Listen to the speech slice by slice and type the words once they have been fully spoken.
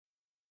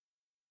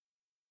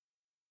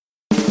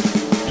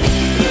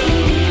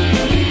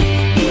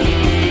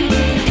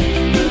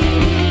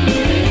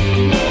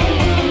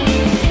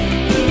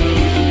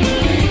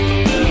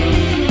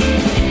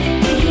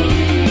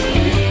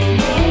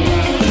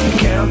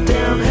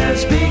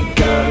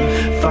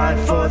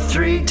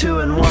3, 2,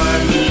 and 1. We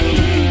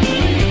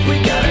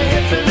gotta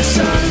head for the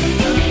sun.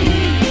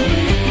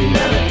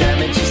 Now the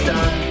damage is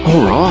done.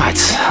 All right.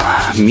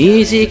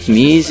 Music.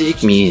 We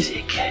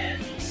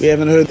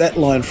haven't heard that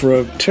line for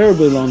a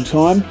terribly long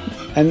time.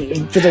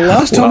 And for the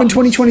last time in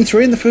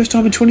 2023 and the first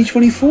time in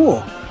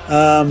 2024.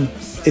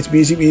 It's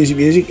music.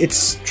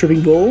 It's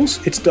Tripping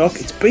Balls. It's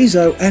Doc. It's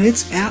Bezo. And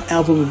it's our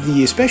Album of the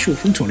Year special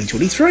from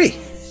 2023.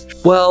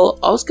 Well,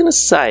 I was going to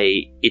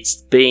say it's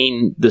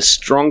been the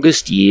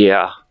strongest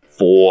year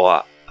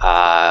for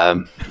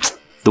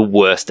the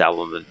worst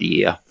album of the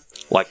year.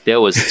 Like, there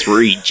was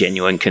 3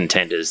 genuine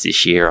contenders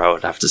this year, I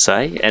would have to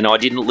say. And I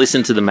didn't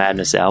listen to the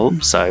Madness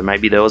album, so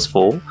maybe there was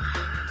 4.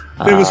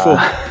 There was 4.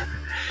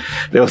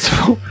 There was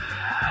 4.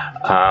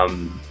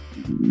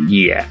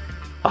 Yeah.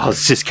 I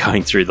was just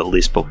going through the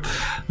list book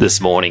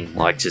this morning,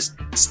 like, just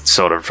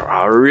sort of,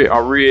 I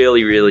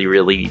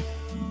really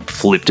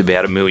flipped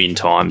about 1 million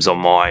times on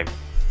my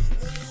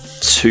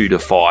 2 to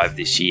 5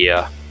 this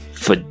year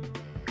for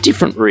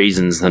different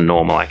reasons than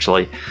normal,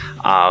 actually.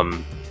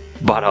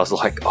 But I was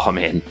like, oh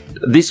man,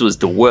 this was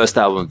the worst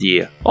album of the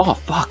year. Oh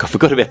fuck, I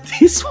forgot about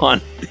this one.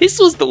 This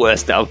was the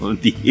worst album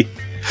of the year.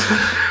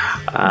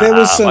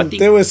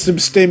 There was some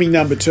steaming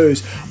number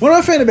 2s. What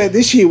I found about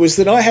this year was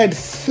that I had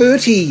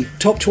 30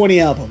 top 20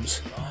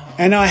 albums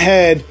and I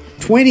had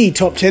 20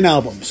 top 10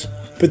 albums.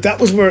 But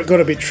that was where it got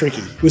a bit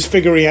tricky, was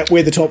figuring out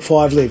where the top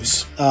 5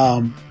 lives in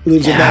that.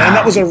 And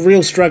that was a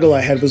real struggle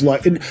I had, was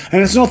like, and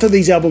it's not that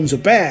these albums are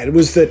bad, it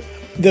was that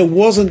there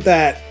wasn't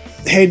that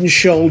Head and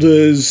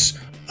Shoulders.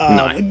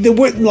 No. There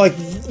weren't, like,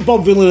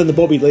 Bob Vylan and the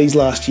Bobby Lees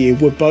last year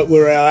were both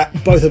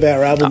of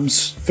our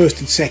albums, first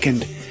and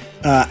second.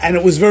 And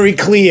it was very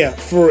clear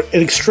for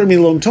an extremely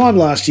long time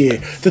last year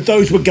that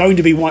those were going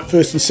to be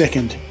first and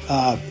second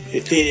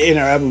in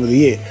our album of the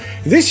year.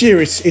 This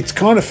year, it's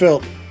kind of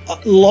felt a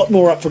lot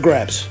more up for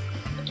grabs.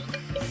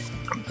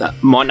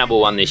 My number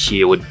 1 this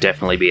year would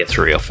definitely be a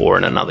 3 or 4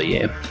 in another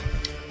year.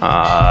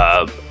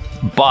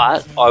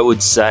 But I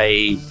would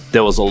say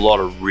there was a lot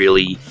of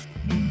really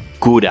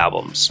good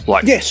albums.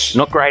 Like, yes.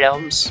 Not great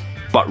albums,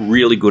 but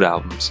really good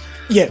albums.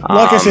 Yeah,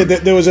 like I said,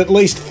 there was at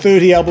least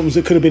 30 albums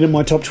that could have been in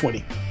my top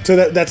 20. So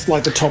that's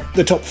like the top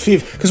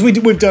 5. Because we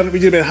did about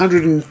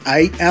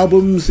 108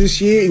 albums this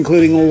year,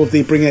 including all of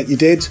the Bring Out Your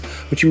Deads,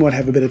 which you might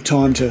have a bit of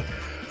time to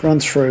run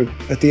through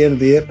at the end of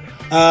the year.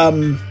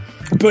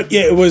 But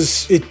yeah,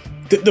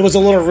 there was a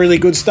lot of really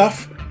good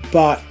stuff,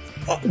 but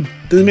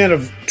the amount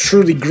of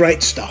truly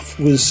great stuff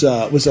was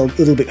a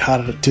little bit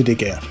harder to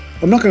dig out.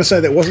 I'm not going to say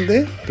that wasn't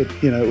there, but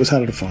it was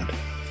harder to find.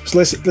 It's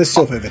less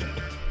self-evident.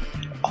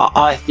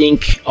 I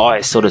think I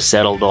sort of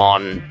settled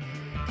on,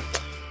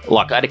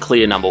 like, I had a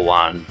clear number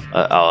 1.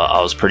 I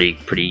was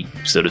pretty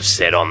sort of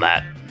set on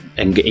that,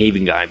 and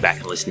even going back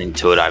and listening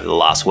to it over the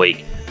last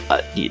week,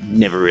 it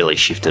never really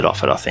shifted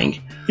off it, I think.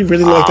 You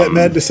really like that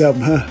Madness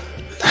album, huh?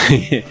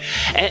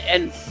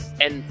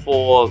 and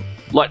for,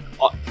 like,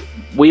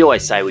 we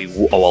always say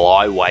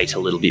I wait a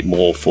little bit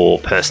more for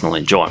personal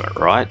enjoyment,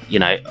 right?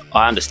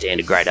 I understand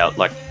a great album,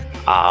 like,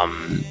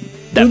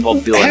 that Bob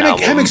Dylan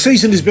album. Hammock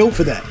Season is built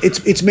for that.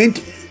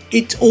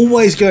 It's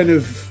always going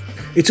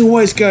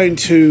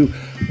to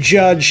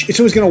judge. It's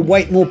always going to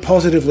weight more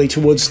positively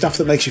towards stuff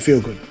that makes you feel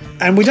good.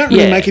 And we don't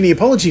really make any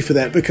apology for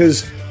that,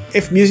 because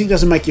if music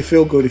doesn't make you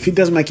feel good, if it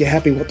doesn't make you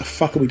happy, what the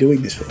fuck are we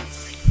doing this for?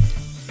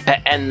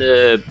 And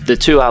the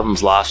 2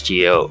 albums last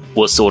year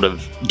were sort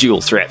of dual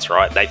threats,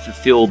 right? They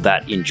fulfilled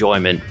that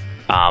enjoyment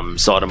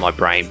side of my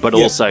brain, but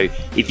also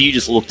if you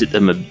just looked at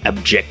them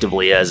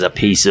objectively as a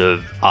piece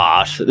of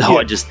art,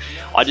 I just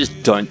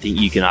don't think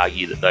you can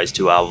argue that those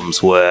 2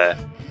 albums were,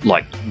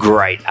 like,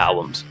 great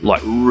albums,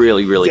 like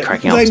really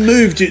cracking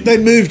albums. They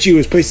moved you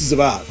as pieces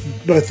of art,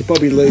 both the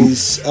Bobby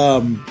Lee's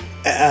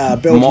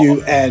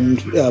Bellevue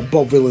and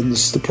Bob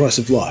Vylan's The Price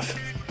of Life.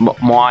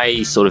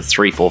 My sort of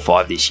 3, 4,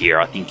 5 this year,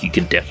 I think you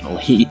could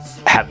definitely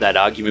have that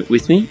argument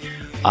with me.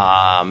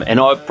 And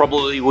I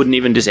probably wouldn't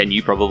even and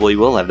you probably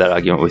will have that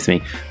argument with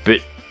me. But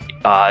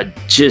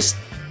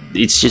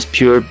it's just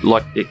pure,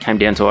 like, it came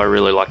down to I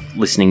really like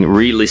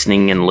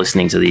re-listening and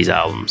listening to these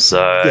albums.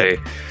 So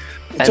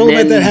it's all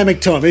about that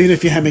hammock time, even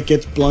if your hammock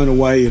gets blown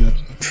away in a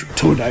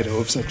tornado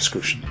of some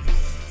description.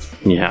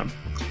 Yeah.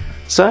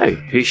 So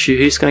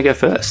who's going to go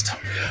first?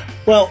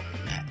 Well,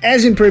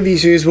 as in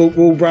previous years,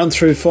 we'll run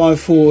through 5,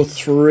 4,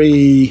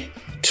 3,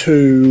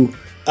 2.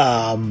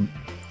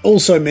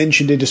 Also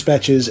mentioned in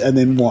dispatches, and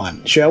then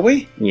 1, shall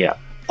we? Yeah.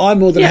 I'm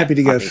more than happy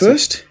to go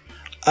first.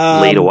 So.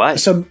 Lead away.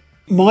 So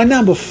my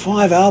number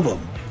 5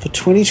 album for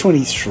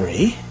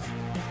 2023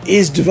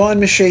 is Divine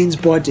Machines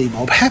by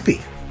D-Mob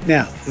Happy.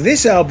 Now,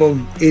 this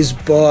album is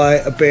by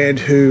a band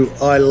who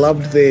I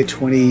loved their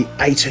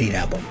 2018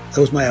 album.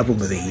 That was my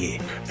album of the year.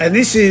 And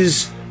this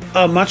is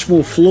a much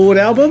more flawed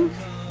album,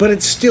 but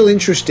it's still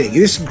interesting.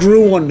 This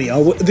grew on me.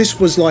 This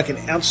was like an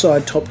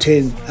outside top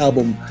 10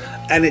 album,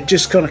 and it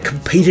just kind of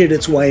competed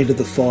its way into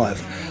the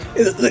 5.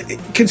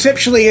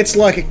 Conceptually, it's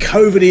like a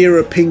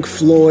COVID-era Pink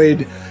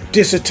Floyd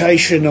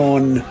dissertation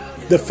on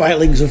the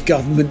failings of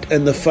government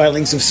and the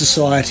failings of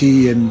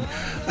society and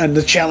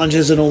the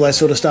challenges and all that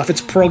sort of stuff.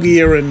 It's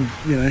proggier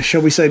and,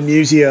 shall we say,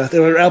 musier.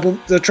 There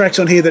are tracks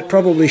on here that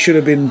probably should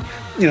have been,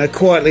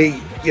 quietly,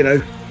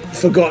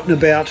 forgotten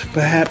about,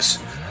 perhaps.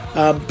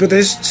 But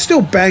there's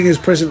still bangers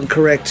present and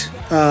correct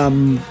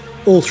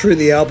all through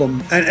the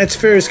album. And its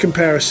fairest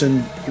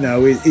comparison,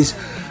 is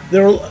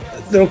there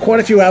are quite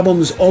a few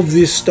albums of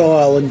this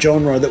style and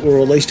genre that were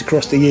released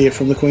across the year,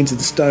 from the Queens of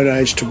the Stone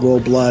Age to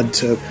Royal Blood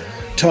to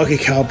Tiger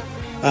Cub.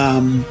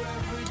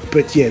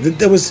 But yeah,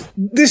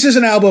 this is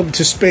an album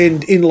to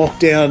spend in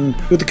lockdown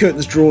with the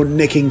curtains drawn,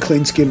 necking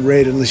Clean Skin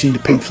Red and listening to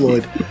Pink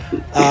Floyd.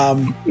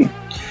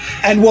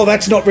 And while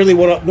that's not really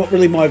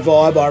my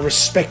vibe, I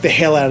respect the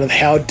hell out of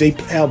how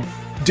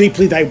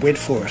deeply they went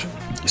for it.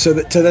 So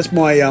that's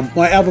my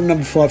album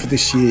number 5 for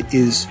this year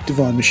is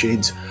Divine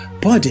Machines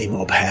by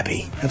D-Mob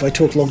Happy. Have I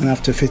talked long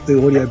enough to fit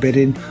the audio bed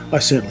in? I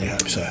certainly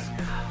hope so.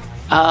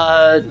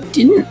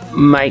 Didn't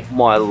make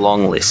my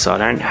long list, so I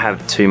don't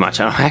have too much.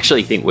 I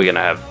actually think we're going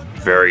to have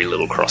very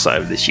little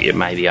crossover this year,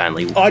 maybe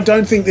only. I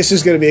don't think this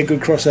is going to be a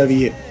good crossover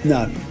year.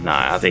 No,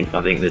 I think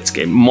that's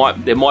there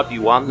might be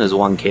one. There's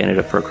one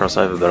candidate for a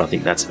crossover, but I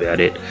think that's about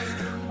it.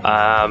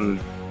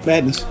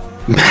 Madness,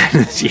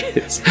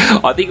 yes.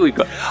 I think we've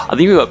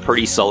got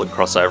pretty solid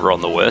crossover on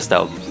the worst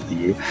albums of the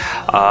year.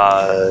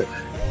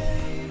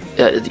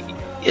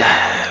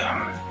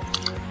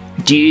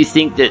 Do you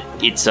think that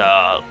it's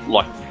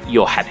like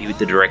you're happy with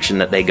the direction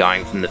that they're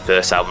going from the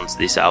first album to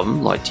this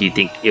album? Like, do you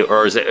think,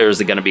 or is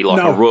it going to be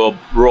like a raw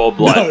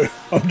blood? No,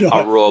 I'm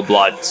not. A raw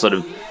blood sort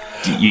of.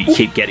 You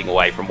keep getting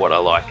away from what I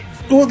like.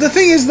 Well, the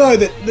thing is though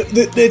that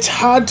it's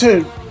hard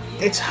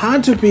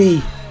to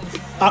be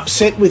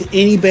upset with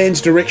any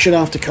band's direction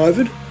after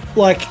COVID.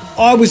 Like,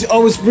 I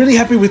was really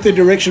happy with their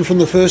direction from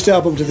the first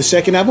album to the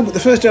second album, but the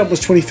first album was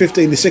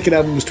 2015, the second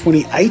album was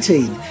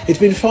 2018. It's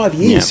been 5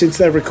 years since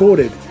they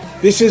recorded.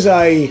 This is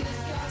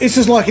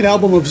like an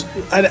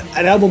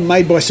album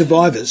made by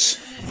survivors,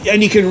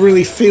 and you can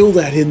really feel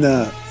that in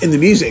the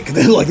music.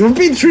 They're like, we've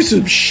been through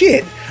some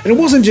shit, and it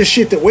wasn't just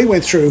shit that we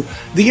went through.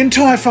 The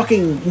entire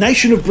fucking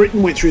nation of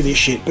Britain went through this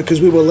shit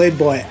because we were led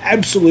by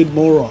absolute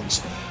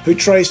morons who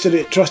trusted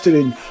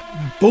in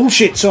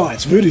bullshit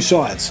science, voodoo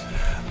science,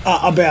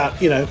 about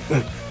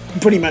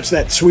pretty much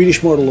that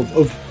Swedish model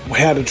of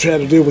how to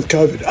deal with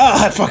COVID.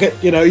 Fuck it,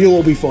 you'll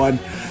all be fine.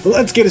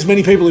 Let's get as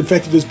many people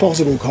infected as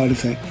possible, kind of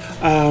thing,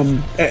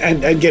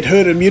 and get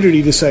herd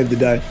immunity to save the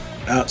day.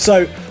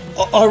 So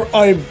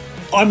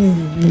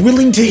I'm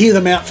willing to hear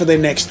them out for their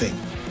next thing.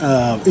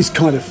 It's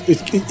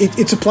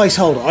a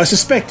placeholder. I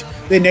suspect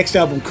their next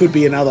album could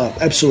be another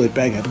absolute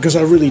banger because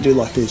I really do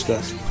like these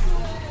guys.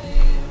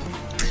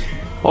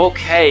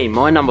 Okay,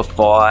 my number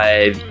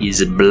 5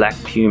 is Black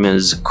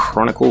Puma's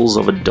Chronicles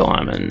of a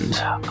Diamond.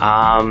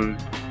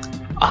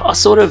 I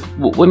sort of,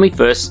 when we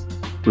first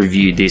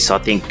reviewed this, I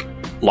think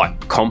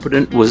like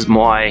Competent was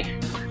my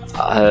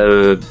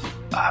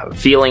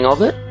feeling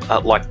of it.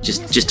 Like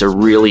just a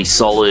really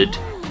solid,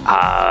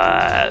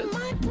 a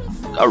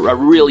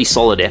really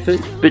solid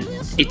effort. But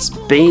it's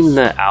been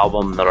the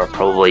album that I've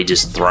probably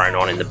just thrown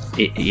on in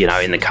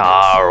the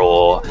car,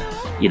 or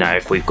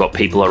if we've got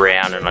people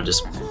around and I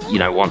just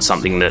want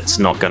something that's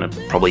not going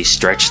to probably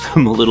stretch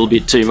them a little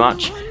bit too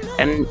much.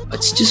 And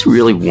it's just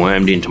really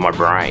wormed into my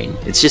brain.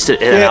 It's just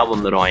an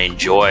album that I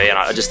enjoy, and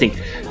I just think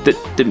that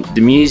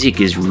the music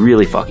is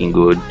really fucking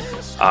good.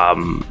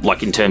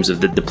 Like in terms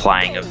of the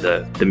playing of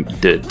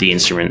the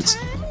instruments,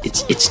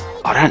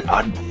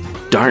 I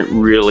don't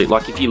really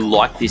like. If you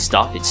like this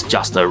stuff, it's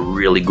just a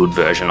really good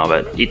version of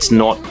it. It's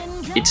not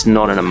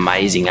an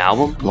amazing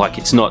album. Like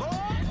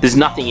there's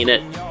nothing in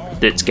it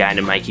that's going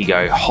to make you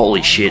go,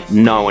 holy shit,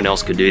 no one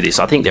else could do this.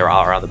 I think there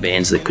are other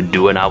bands that could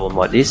do an album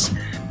like this.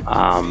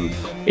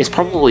 It's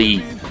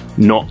probably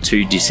not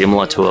too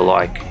dissimilar to a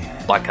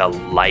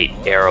late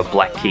era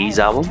Black Keys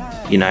album.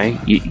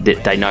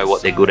 They know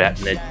what they're good at,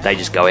 and they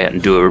just go out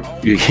and do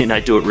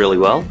it really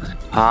well.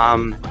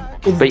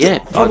 But yeah,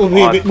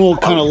 probably a bit more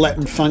kind of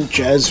Latin funk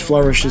jazz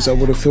flourishes, I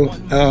would have thought,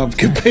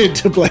 compared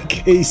to Black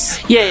Keys.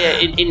 Yeah.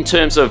 In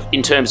terms of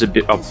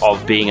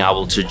being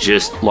able to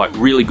just like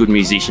really good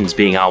musicians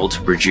being able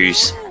to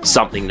produce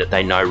something that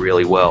they know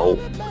really well.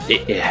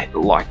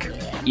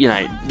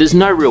 There's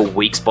no real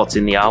weak spots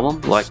in the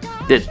album. Like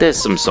there's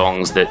some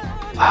songs that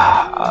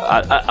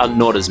are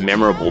not as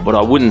memorable, but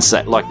I wouldn't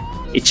say like.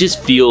 It just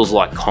feels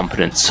like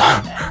competence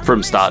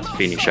from start to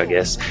finish, I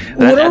guess.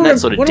 And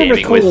that's sort of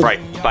damning with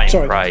faint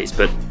praise.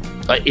 But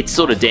it's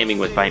sort of damning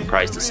with faint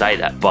praise to say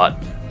that. But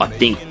I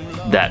think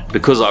that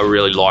because I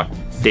really like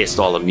their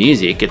style of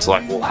music, it's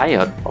like, well, hey,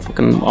 I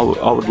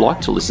would like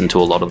to listen to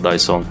a lot of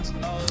those songs.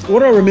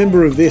 What I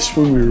remember of this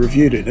when we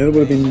reviewed it, and it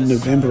would have been in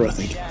November, I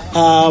think,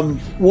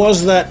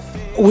 was that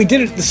we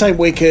did it the same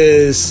week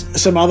as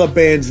some other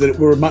bands that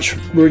were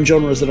in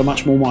genres that are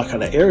much more my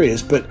kind of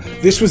areas, but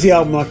this was the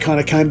album I kind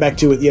of came back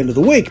to at the end of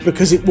the week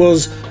because it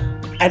was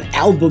an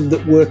album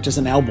that worked as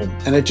an album,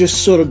 and it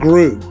just sort of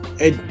grew.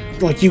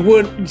 Like, you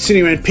weren't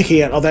sitting around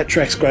picking out, oh, that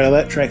track's great,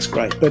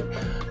 but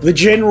the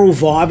general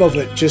vibe of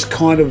it just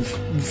kind of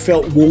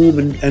felt warm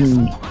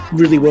and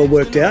really well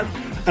worked out.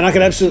 And I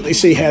can absolutely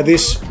see how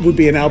this would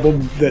be an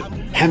album that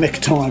Hammock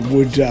Time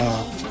would,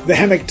 the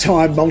Hammock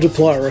Time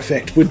Multiplier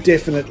Effect would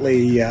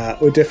definitely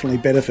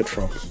benefit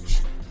from.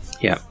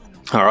 Yeah.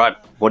 All right.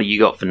 What do you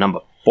got for number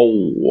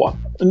 4?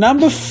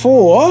 Number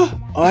 4,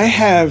 I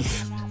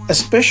have a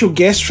special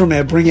guest from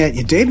our Bring Out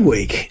Your Dead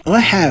week. I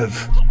have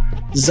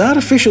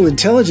Zartificial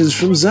Intelligence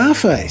from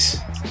Zarface.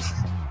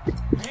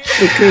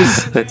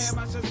 Because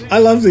I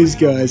love these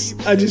guys.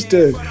 I just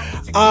do.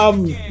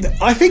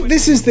 I think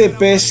this is their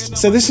best.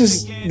 So this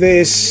is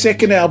their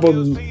second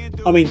album.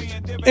 I mean,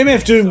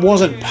 MF Doom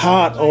wasn't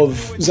part of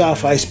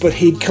Zarface, but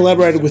he'd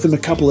collaborated with them a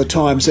couple of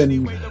times,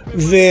 and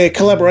their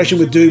collaboration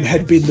with Doom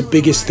had been the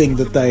biggest thing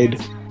that they'd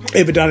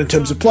ever done in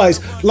terms of plays,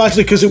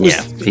 largely because it was...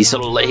 Yeah, he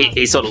sort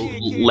of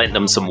lent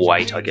them some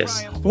weight, I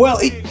guess. Well,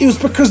 it was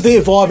because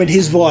their vibe and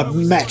his vibe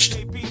matched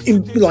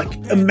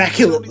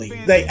immaculately.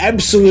 They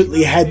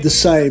absolutely had the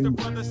same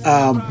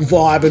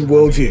vibe and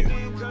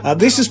worldview.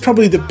 This is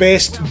probably the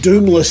best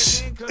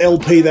Doomless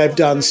LP they've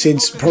done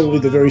since probably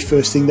the very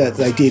first thing that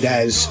they did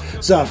as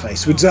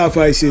Zarface. With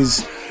Zarface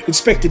is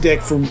Inspector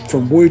Deck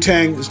from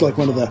Wu-Tang. It's like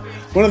one of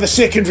the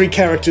secondary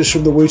characters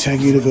from the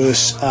Wu-Tang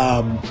universe.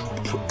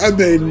 And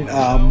then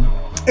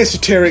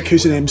Esoteric,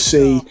 who's an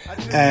MC,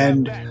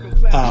 and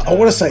I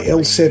want to say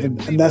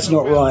L7, and that's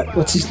not right.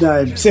 What's his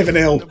name?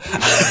 7L.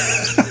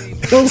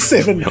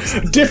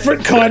 L7.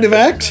 Different kind of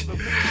act.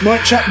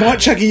 Might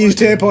chuck a used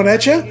tampon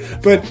at you,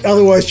 but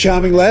otherwise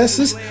charming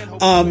lasses.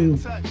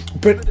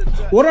 But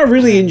what I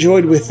really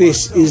enjoyed with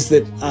this is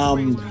that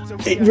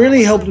it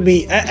really helped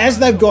me. As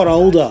they've got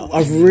older,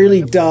 I've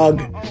really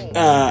dug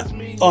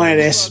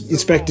INS,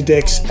 Inspector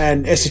Dex,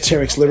 and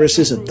Esoteric's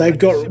lyricism.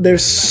 They're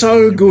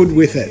so good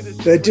with it.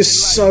 They're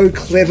just so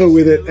clever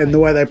with it and the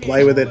way they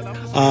play with it.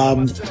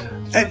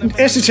 And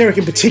Esoteric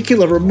in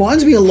particular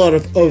reminds me a lot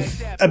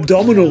of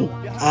Abdominal.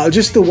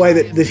 Just the way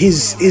that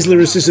his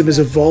lyricism has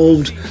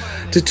evolved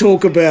to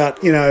talk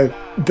about,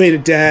 being a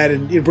dad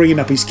and bringing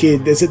up his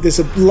kid. There's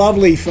a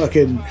lovely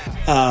fucking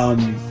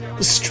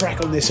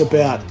track on this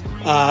about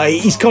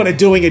he's kind of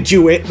doing a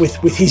duet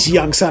with his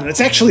young son. And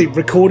it's actually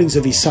recordings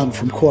of his son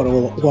from quite a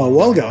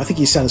while ago. I think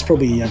his son is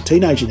probably a young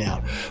teenager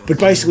now. But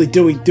basically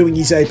doing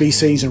his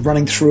ABCs and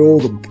running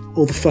through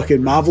all the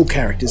fucking Marvel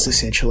characters,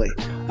 essentially.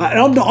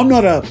 And I'm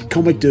not a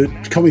comic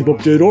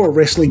book dude or a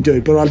wrestling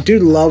dude, but I do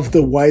love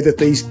the way that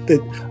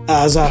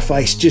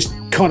Zarface just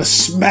kind of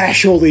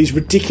smash all these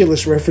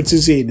ridiculous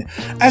references in.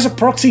 As a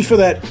proxy for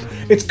that,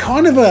 it's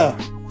kind of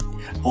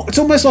it's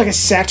almost like a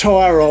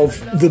satire of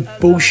the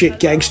bullshit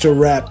gangster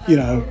rap,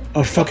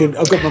 I've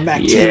got my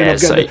Mac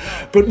 10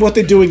 but what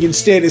they're doing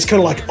instead is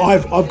kind of like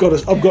I've got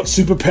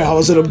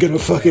superpowers and I'm going to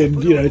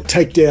fucking,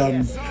 take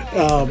down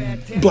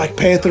Black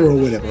Panther or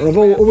whatever. I've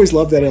always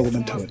loved that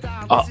element to it.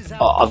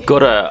 I've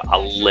got a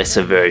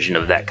lesser version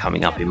of that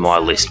coming up in my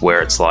list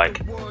where it's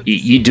like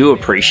you do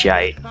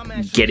appreciate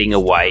getting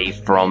away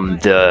from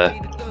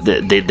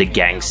the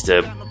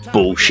gangster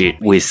bullshit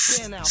with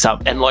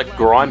some, and like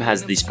grime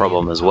has this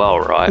problem as well,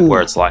 right?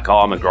 Where it's like,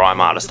 I'm a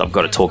grime artist, I've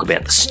got to talk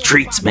about the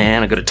streets,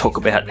 man. I've got to talk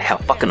about how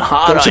fucking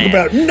hard I am.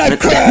 About knife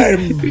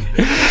crime.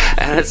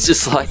 And it's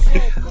just like,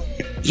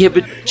 yeah,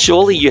 but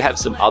surely you have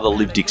some other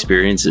lived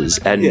experiences,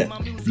 and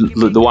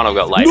the one I've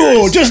got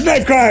later just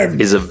knife crime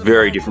is a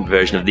very different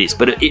version of this,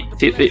 but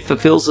it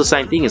fulfills the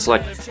same thing. It's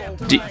like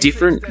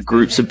different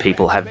groups of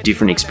people have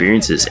different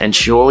experiences, and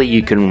surely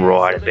you can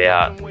write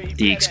about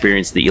the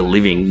experience that you're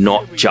living,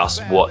 not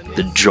just what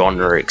the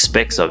genre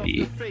expects of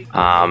you.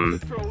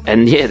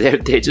 And yeah,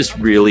 they're just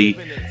really...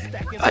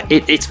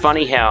 It's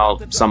funny how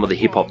some of the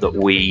hip-hop that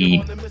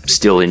we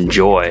still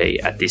enjoy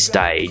at this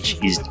stage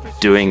is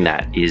doing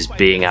that, is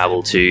being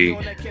able to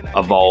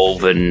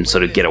evolve and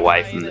sort of get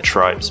away from the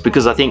tropes.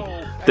 Because I think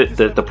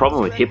that the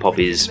problem with hip-hop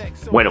is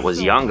when it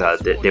was younger,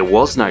 there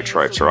was no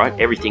tropes, right?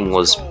 Everything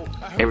was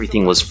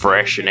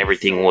fresh and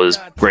everything was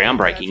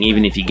groundbreaking.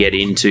 Even if you get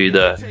into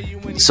the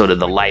sort of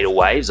the later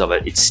waves of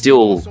it,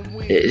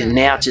 it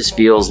now just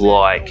feels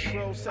like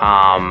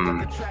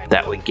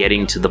that we're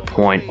getting to the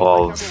point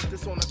of,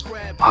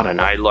 I don't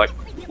know, like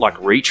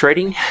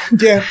retreading.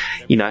 Yeah.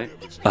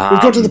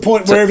 We've got to the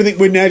point where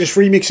we're now just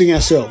remixing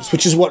ourselves,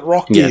 which is what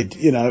rock did.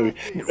 Now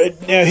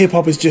hip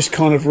hop is just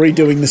kind of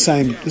redoing the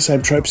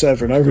same tropes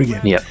over and over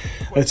again. Yeah.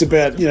 It's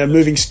about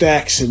moving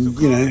stacks and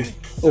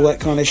all that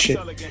kind of shit.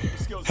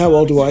 How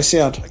old do I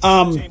sound?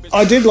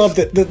 I did love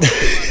that.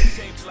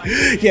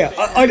 Yeah,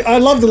 I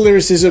love the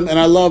lyricism, and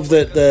I love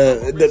that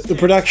the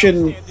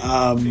production.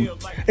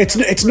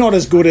 It's not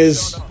as good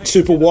as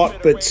Super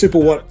Watt, but Super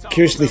Watt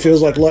curiously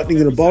feels like lightning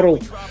in a bottle.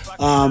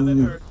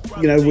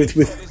 With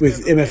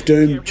MF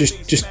Doom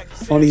just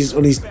on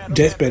his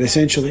deathbed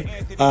essentially.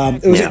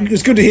 It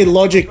was good to hear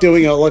Logic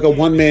doing a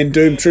one man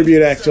Doom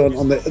tribute act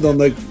on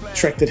the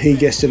track that he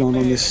guested on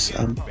this.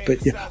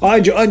 But yeah, I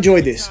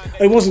enjoyed this.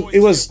 It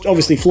was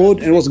obviously flawed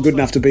and it wasn't good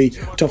enough to be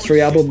top 3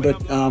 album, but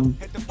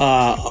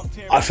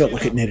I felt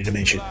like it needed a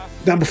mention.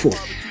 Number 4.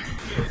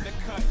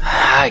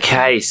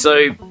 Okay,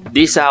 so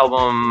this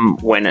album,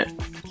 when it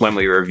when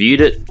we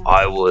reviewed it,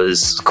 I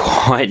was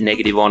quite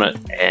negative on it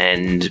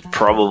and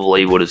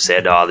probably would have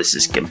said, this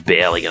is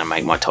barely going to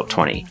make my top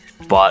 20.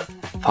 But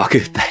fuck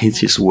it, they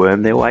just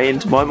wormed their way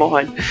into my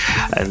mind.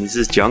 And this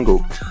is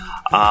Jungle.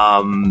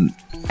 And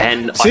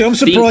I'm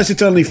surprised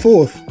it's only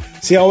fourth.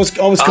 See, I was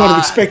kind of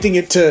expecting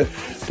it to,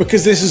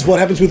 because this is what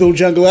happens with all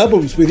Jungle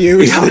albums with you,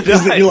 is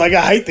that you're like,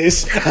 I hate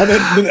this. And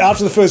then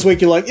after the first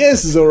week, you're like, yeah,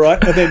 this is all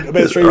right. And then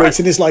about 3 weeks,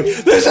 and it's like,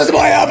 this is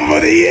my album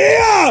of the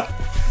year!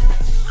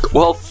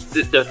 Well,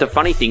 the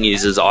funny thing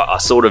is I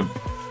sort of,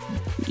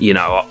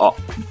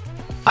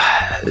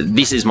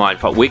 this is my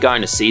fault. We're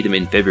going to see them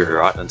in February,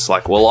 right? And it's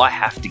like, well, I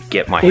have to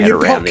get my head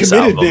around this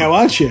album. You're committed now,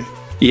 aren't you?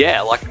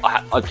 Yeah, like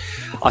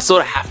I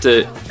sort of have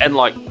to, and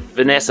like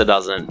Vanessa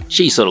doesn't.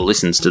 She sort of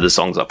listens to the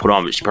songs I put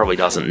on, but she probably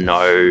doesn't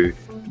know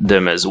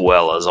them as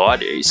well as I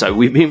do. So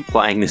we've been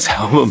playing this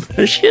album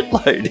a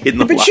shitload in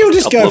the last she'll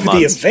just go for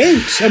months. the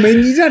event. I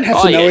mean, you don't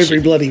have to know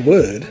every bloody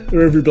word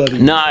or every bloody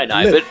no.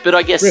 lip. But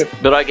I guess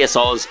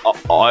I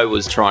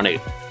was trying to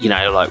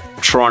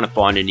trying to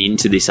find an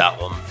into this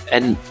album,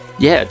 and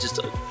yeah, just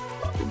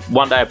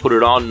one day I put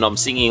it on and I'm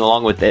singing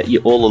along with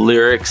all the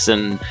lyrics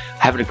and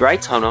having a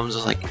great time. And I was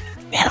just like,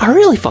 man, I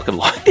really fucking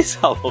like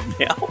this album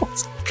now.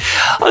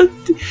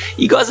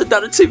 You guys have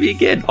done it to me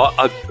again.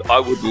 I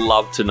would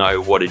love to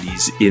know what it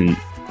is in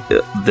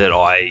that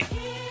I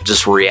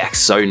just react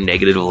so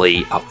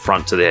negatively up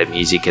front to their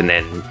music, and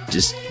then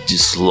just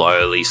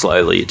slowly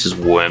it just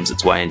worms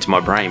its way into my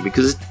brain,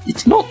 because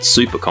it's not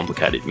super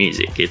complicated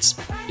music. It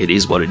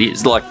is what it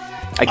is. Like,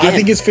 again, I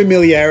think it's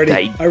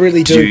familiarity. I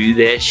really do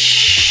their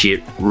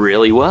shit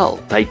really well.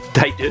 They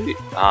do.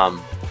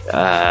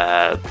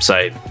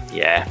 So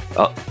yeah,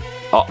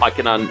 I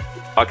can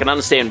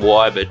understand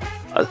why, but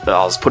I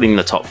was putting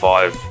the top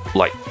 5,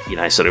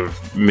 sort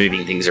of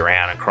moving things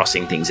around and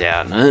crossing things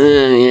out,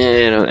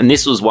 and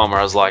this was one where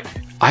I was like,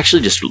 I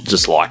actually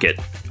just like it.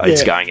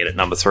 It's going in at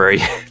number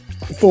 3.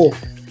 4.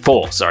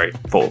 4. Sorry,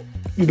 4.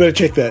 You better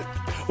check that.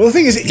 Well, the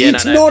thing is,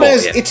 it's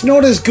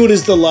not as good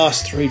as the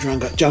last 3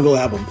 Jungle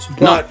albums,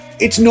 but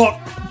it's not.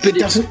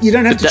 You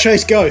don't have to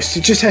chase ghosts.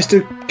 It just has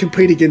to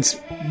compete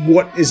against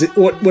what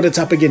it's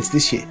up against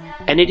this year.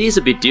 And it is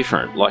a bit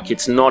different. Like,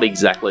 it's not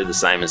exactly the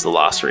same as the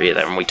last 3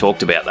 either. And we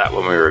talked about that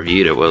when we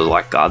reviewed it. We were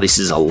like, this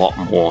is a lot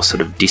more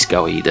sort of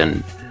disco-y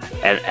and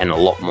a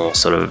lot more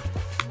sort of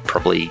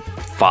probably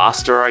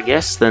faster, I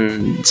guess,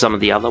 than some of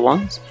the other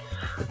ones.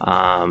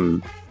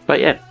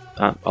 But yeah,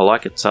 I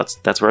like it. So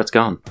that's where it's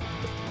gone.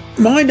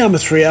 My number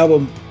 3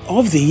 album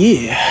of the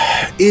year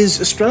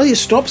is Australia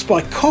Stops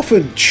by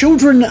Coffin,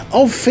 Children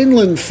of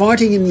Finland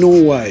Fighting in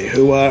Norway,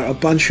 who are a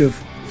bunch of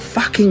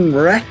fucking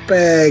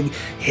ratbag,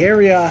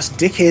 hairy-ass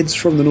dickheads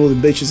from the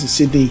northern beaches of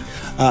Sydney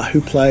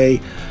who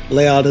play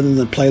louder than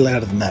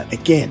that.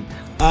 Again,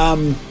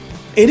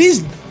 it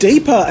is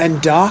deeper and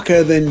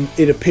darker than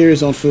it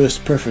appears on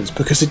first preference,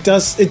 because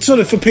it sort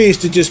of appears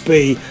to just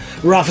be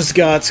rough as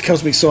guts,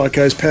 Cosmic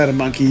Psychos, Powder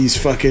Monkeys,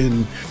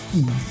 fucking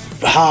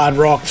hard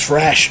rock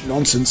thrash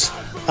nonsense.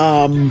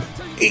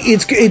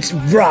 It's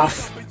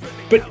rough,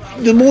 but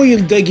the more you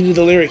dig into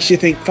the lyrics, you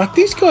think, fuck,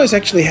 these guys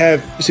actually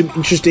have some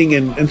interesting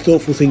and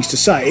thoughtful things to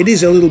say. It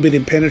is a little bit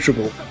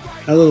impenetrable,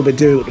 a little bit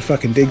difficult to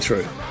fucking dig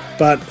through,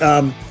 but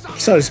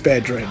so does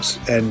Bad Dreams,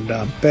 and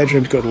Bad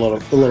Dreams got a lot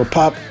of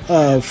pop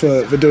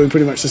for doing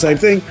pretty much the same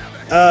thing,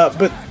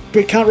 but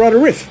can't write a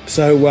riff.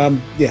 So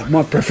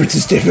my preference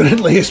is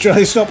definitely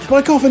Australia Stops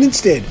by Coffin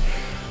instead.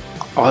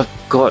 I've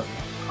got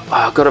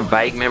a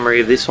vague memory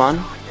of this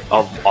one,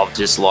 of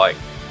just like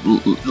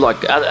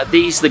are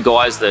these the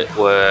guys they're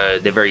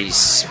very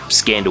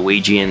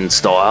Scandinavian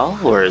style,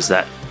 or is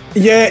that?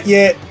 Yeah.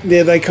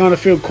 They kind of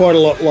feel quite a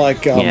lot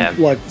like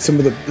some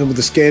of the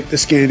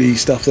Scandi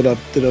stuff that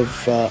I've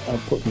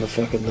put in the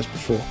fucking list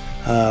before.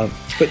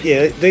 But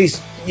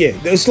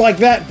it's like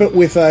that, but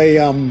with a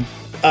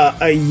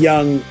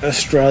young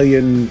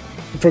Australian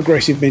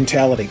progressive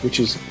mentality, which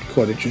is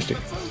quite interesting.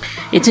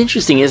 It's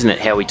interesting, isn't it,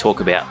 how we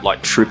talk about,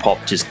 like,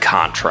 trip-hop just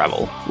can't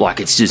travel.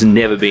 Like, it's just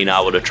never been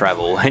able to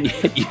travel. And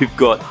yet you've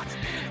got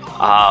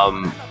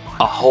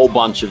a whole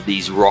bunch of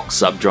these rock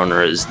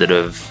subgenres that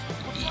have,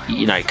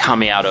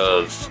 come out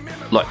of,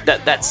 like,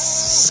 that's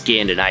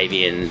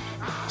Scandinavian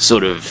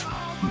sort of,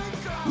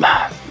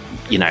 not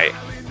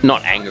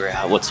anger.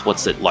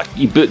 What's it, like,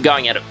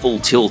 going out at full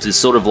tilt is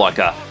sort of like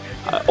that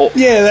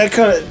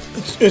kind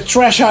of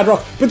trash hard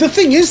rock. But the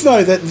thing is,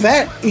 though,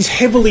 that is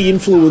heavily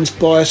influenced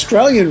by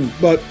Australian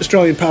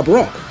pub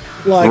rock.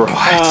 Like,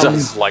 right, so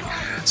it's like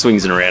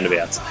swings and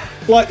roundabouts.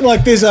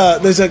 Like there's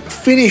a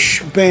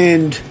Finnish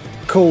band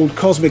called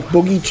Cosmic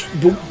Boogie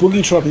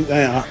Trip, I think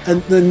they are,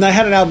 and then they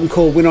had an album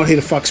called We're Not Here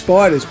to Fuck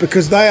Spiders,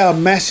 because they are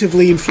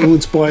massively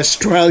influenced by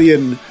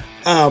Australian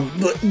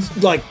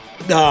Cosmic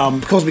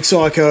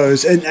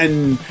Psychos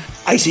and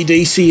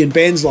AC/DC and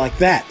bands like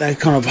that. They're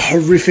kind of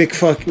horrific,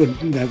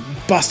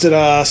 busted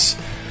ass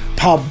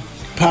pub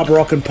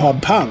rock and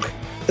pub punk.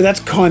 That's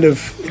kind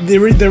of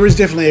there is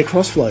definitely a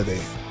crossflow there.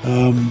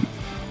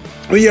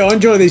 I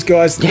enjoy these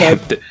guys. Yeah,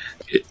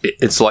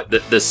 it's like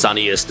the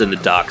sunniest and the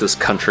darkest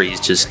countries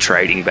just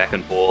trading back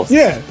and forth.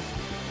 Yeah.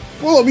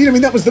 Well, I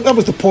mean that was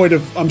the point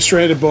of I'm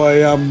Stranded by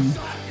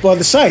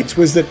the Saints,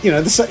 was that, you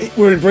know,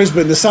 we're in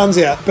Brisbane, the sun's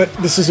out, but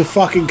this is a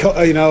fucking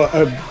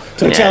a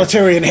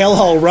totalitarian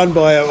hellhole run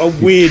by a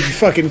weird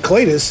fucking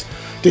Cletus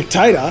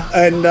dictator,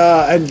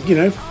 and you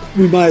know,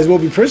 we may as well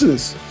be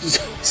prisoners.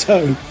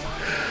 So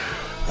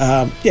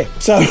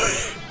so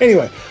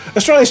anyway,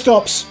 Australia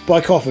stops by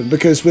Coffin,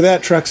 because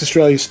without trucks,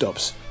 Australia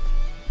stops.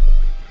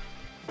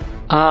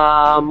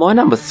 My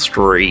number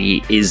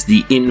 3 is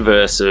the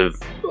inverse of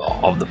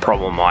the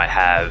problem I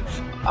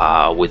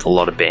have with a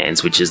lot of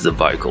bands, which is the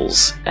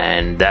vocals,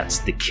 and that's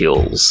the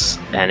Kills.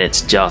 And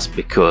it's just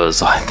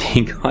because I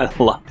think I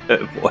love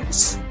her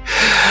voice.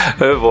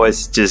 Her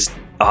voice just,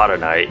 I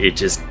don't know, it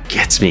just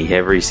gets me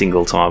every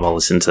single time I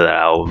listen to that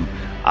album.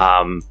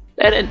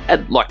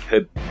 And like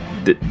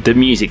the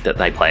music that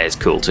they play is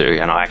cool too,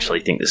 and I actually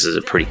think this is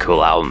a pretty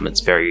cool album.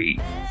 It's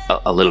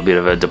a little bit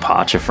of a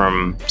departure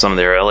from some of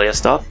their earlier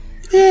stuff.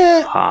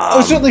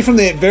 Yeah, certainly from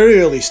their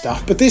very early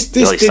stuff, but this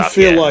did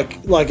feel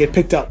like it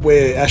picked up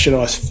where Ash and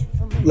Ice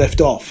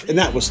left off, and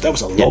that was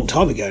a long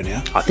time ago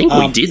now. I think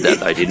we did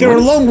that though, didn't we? They're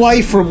a long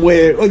way from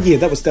where. Oh yeah,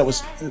 that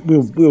was. We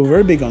were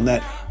very big on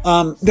that.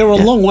 They were a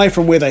long way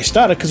from where they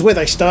started, because where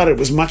they started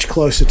was much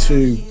closer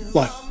to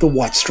like the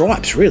White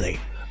Stripes, really,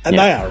 and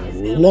they are a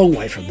long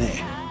way from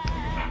there.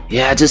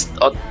 Yeah, there's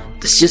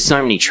just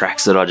so many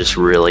tracks that I just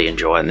really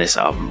enjoy in this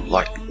album,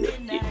 like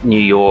New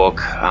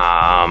York.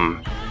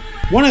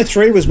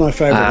 103 was my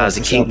favourite of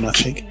this album, I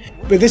think.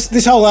 But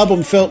this whole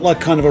album felt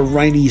like kind of a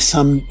rainy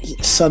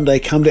Sunday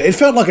come down. It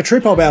felt like a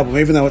trip hop album,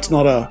 even though it's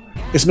not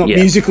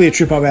musically a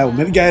trip hop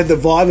album. It gave the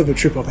vibe of a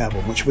trip hop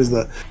album, which was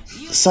the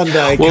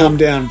Sunday come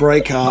down,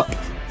 break up,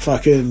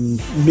 fucking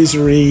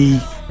misery,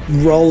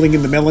 rolling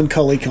in the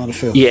melancholy kind of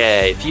feel.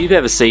 Yeah, if you've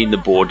ever seen the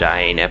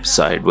Bourdain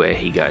episode where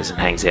he goes and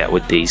hangs out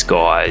with these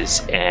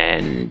guys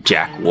and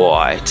Jack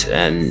White,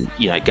 and,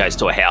 you know, goes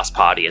to a house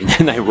party, and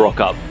then they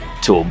rock up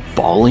to a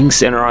bowling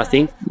centre, I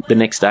think, the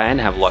next day, and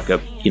have like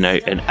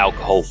an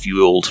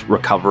alcohol-fueled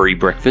recovery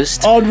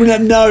breakfast. Oh,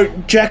 no,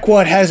 Jack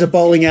White has a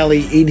bowling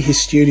alley in his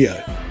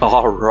studio.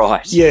 Oh,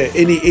 right. Yeah,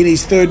 in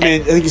his Third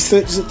Man, I think is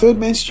it Third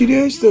Man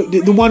Studios?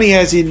 The one he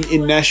has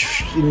in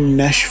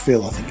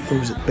Nashville, I think, or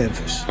was it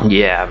Memphis?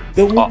 Yeah.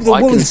 The one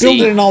was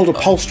built in an old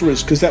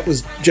upholsterer's, because that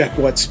was Jack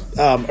White's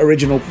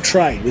original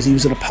trade, was he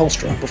was an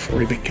upholsterer before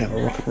he became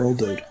a rock and roll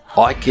dude.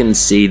 I can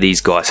see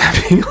these guys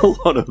having a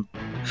lot of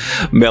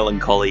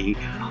melancholy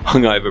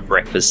hungover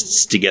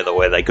breakfasts together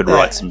where they could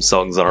write some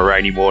songs on a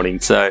rainy morning.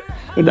 So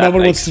and no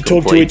one wants to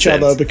talk to each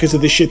other because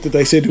of the shit that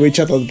they said to each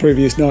other the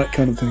previous night,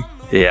 kind of thing.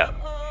 Yeah.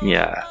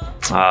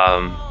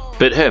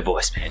 But her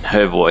voice, man,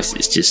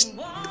 is just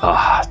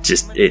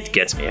it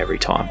gets me every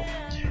time.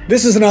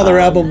 This is another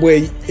album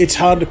where it's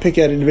hard to pick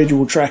out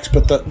individual tracks,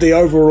 but the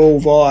overall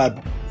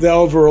vibe, the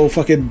overall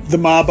fucking the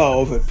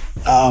marbo of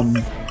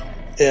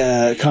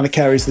it kind of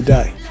carries the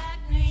day.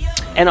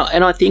 And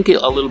I think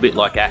a little bit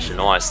like Ash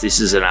and Ice, this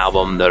is an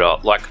album that I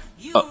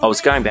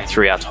was going back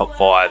through our top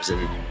 5s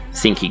and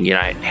thinking, you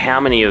know, how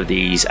many of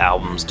these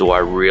albums do I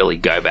really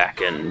go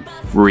back and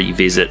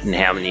revisit, and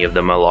how many of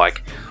them are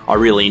like, I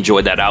really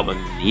enjoyed that album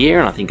in the year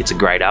and I think it's a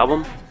great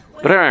album,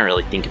 but I don't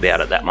really think about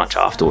it that much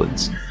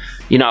afterwards.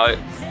 You know,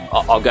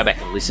 I'll go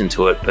back and listen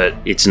to it, but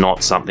it's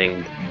not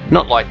something,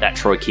 not like that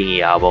Troy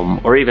Kingy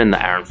album, or even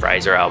the Aaron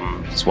Fraser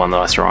album is one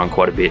that I throw on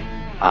quite a bit.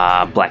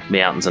 Black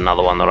Mountain's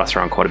another one that I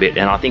throw on quite a bit,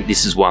 and I think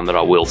this is one that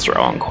I will throw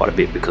on quite a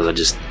bit because I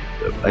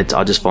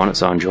just find it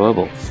so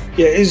enjoyable.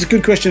 Yeah, it's a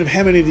good question of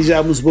how many of these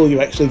albums will you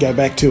actually go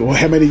back to, or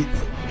how many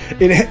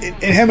in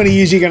how many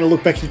years you're going to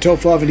look back at your top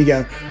 5 and you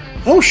go,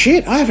 oh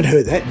shit, I haven't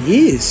heard that in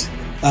years,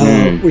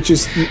 which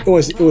is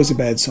always a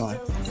bad sign.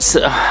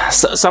 So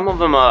some of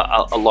them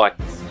are like,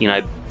 you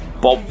know,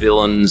 Bob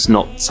Vylan's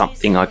not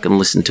something I can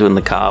listen to in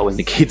the car when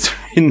the kids are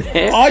in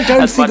there. I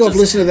don't think I've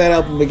listened to that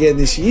album again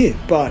this year,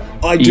 but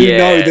I do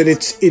know that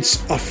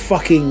it's a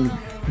fucking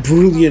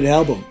brilliant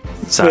album.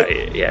 So, but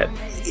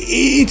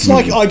it's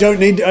like I don't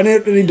need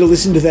to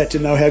listen to that to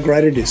know how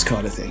great it is,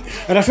 kind of thing.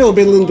 And I feel a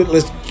little bit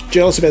less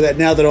jealous about that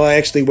now that I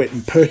actually went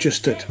and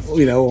purchased it,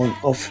 you know,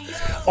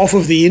 off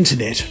of the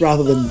internet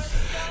rather than,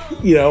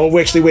 you know, we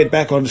actually went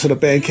back on sort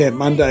of Bandcamp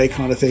Monday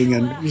kind of thing.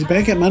 And is it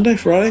Bandcamp Monday,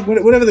 Friday?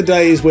 Whatever the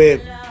day is where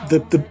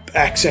the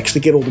acts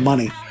actually get all the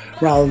money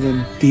rather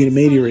than the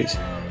intermediaries.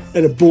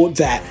 And I bought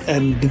that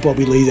and the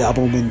Bobby Lee's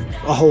album and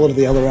a whole lot of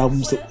the other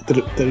albums that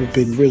have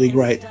been really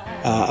great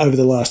over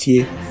the last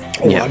year,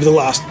 or over the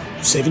last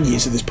 7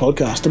 years of this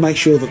podcast, to make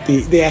sure that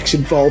the acts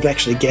involved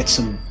actually get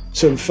some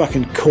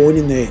fucking coin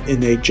in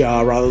their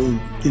jar rather than,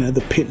 you know,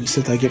 the pittance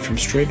that they get from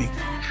streaming.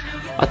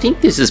 I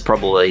think this is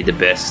probably the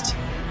best.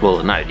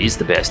 Well, no, it is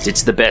the best.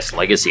 It's the best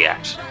legacy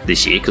act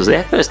this year because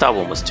their first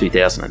album was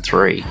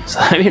 2003. So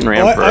they've been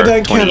around for 20 years. I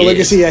don't count a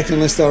legacy act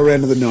unless they're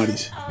around in the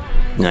 90s.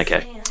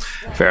 Okay,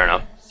 fair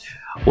enough.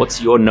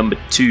 What's your number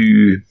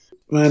 2?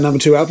 My number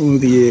 2 album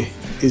of the year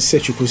is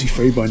Set Your Pussy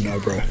Free by No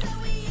Bro.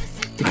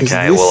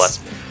 Okay, well,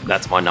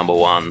 that's my number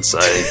one. So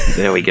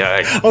there we go.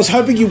 I was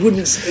hoping you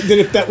wouldn't. That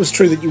if that was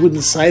true, that you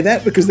wouldn't say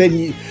that, because then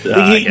you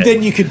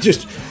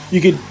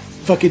could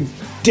fucking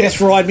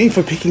death ride me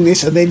for picking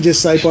this, and then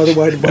just say, by the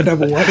way, my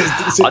number one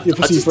is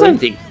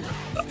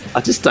I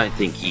just don't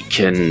think you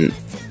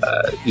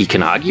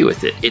can argue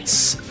with it.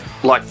 It's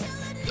like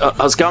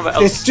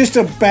it's just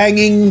a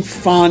banging,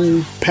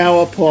 fun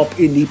power pop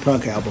indie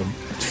punk album.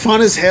 It's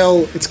fun as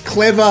hell. It's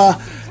clever.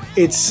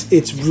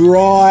 It's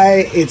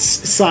wry. It's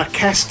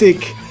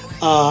sarcastic.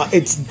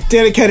 It's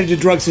dedicated to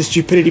drugs and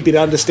stupidity, but it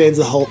understands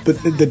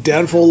the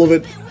downfall of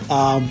it.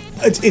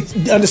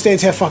 It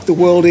understands how fucked the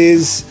world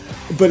is,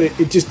 but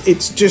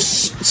it's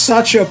just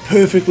such a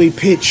perfectly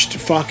pitched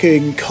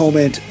fucking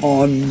comment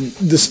on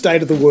the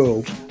state of the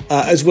world,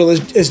 as well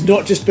as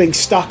not just being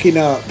stuck in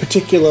a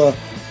particular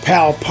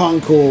power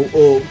punk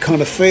or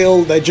kind of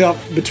feel. They jump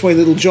between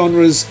little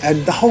genres,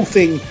 and the whole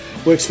thing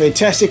works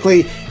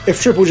fantastically.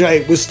 If Triple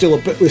J was still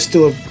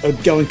a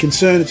going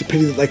concern, it's a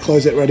pity that they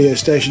closed that radio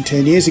station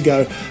 10 years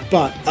ago.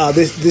 But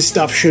this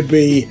stuff should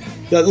be.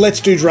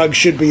 Let's Do Drugs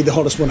should be the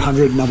hottest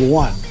 100 number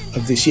one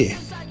of this year.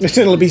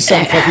 Instead, it'll be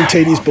some fucking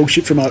tedious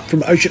bullshit from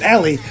Ocean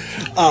Alley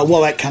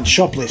while that cunt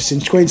shoplifts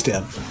in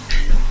Queenstown.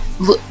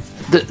 Look,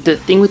 the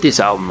thing with this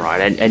album, right,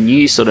 and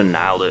you sort of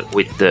nailed it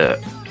with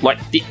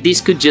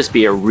this could just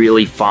be a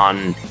really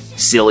fun,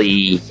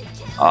 silly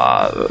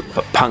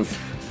punk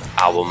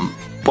album,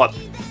 but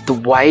the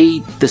way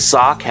the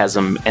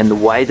sarcasm and the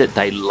way that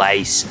they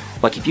lace,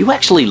 like if you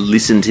actually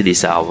listen to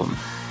this album,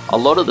 a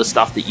lot of the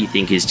stuff that you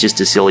think is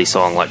just a silly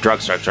song like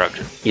drugs,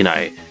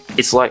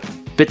 it's like,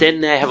 but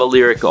then they have a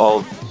lyric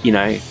of,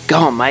 go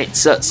on mate,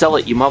 sell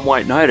it, your mum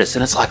won't notice,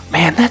 and it's like,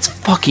 man, that's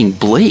fucking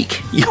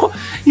bleak.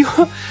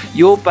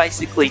 You're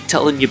basically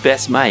telling your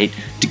best mate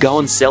to go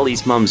and sell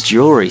his mum's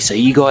jewellery so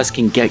you guys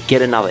can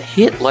get another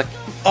hit. Like,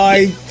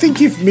 I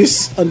think you've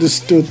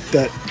misunderstood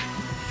that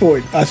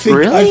point. I think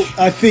really?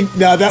 I think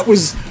no, that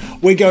was,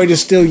 we're going to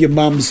steal your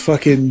mum's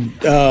fucking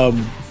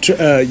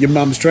your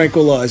mum's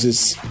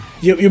tranquilizers.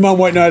 Your mum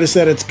won't notice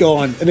that it's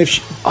gone, and if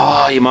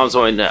your mum's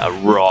won't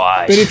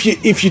right. But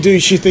if you do,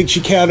 she thinks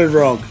she counted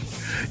wrong.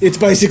 It's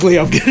basically,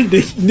 I'm going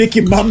to nick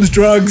your mum's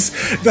drugs.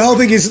 The whole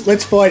thing is,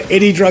 let's find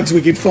any drugs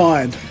we can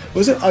find.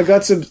 Was it? I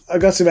got some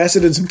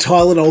acid and some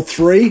Tylenol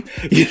 3.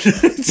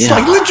 It's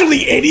like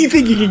literally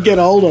anything you can get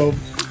hold of.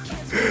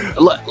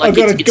 I've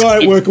got a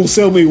guy at work who'll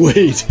sell me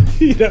weed.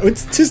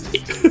 It's just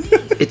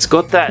it's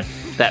got that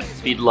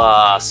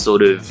fiddler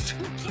sort of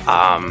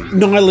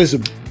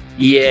nihilism.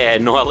 Yeah,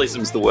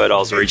 nihilism's the word I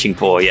was reaching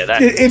for. Yeah,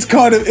 it's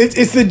kind of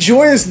it's the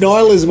joyous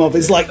nihilism of it.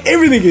 It's like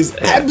everything is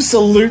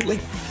absolutely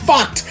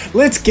fucked.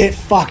 Let's get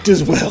fucked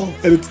as well.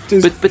 And it's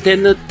just, but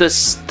then the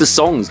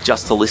songs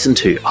just to listen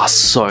to are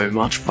so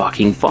much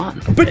fucking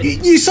fun. But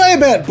you say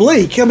about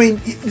Bleak, I mean,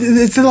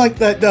 it's like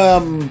that.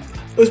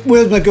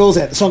 Where's My Girl's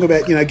At? The song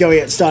about going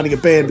out and starting a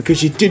band because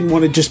she didn't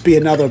want to just be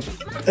another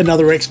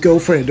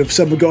ex-girlfriend of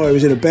some guy who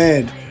was in a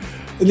band,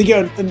 and they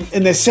go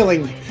and they're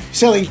selling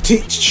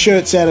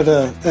shirts out of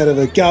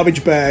a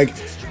garbage bag,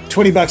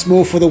 $20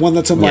 more for the one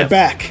that's on my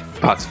back.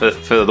 Bucks for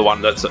the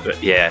one that's But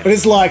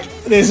it's like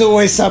there's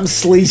always some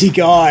sleazy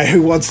guy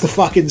who wants the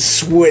fucking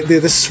sweat. They're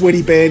the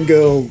sweaty band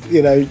girl,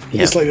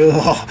 Just like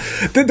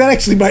that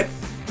actually, mate.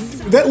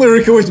 That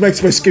lyric always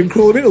makes my skin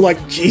crawl a bit.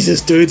 Like,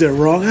 Jesus, dudes are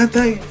wrong, aren't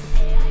they?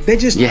 They're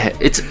just they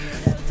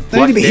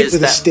need to be hit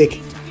with a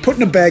stick. Put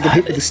in a bag and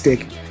hit with a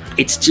stick.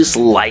 It's just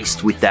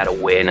laced with that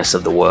awareness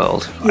of the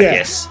world, I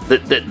guess.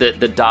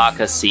 The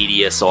darker,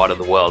 seedier side of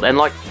the world. And,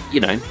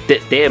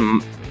 they're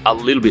a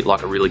little bit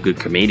like a really good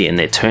comedian.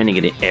 They're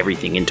turning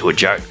everything into a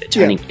joke. They're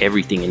turning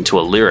everything into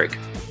a lyric.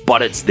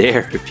 But it's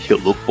there if you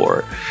look for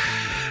it.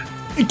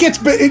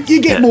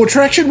 You get more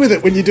traction with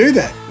it when you do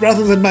that.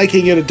 Rather than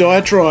making it a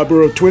diatribe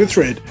or a Twitter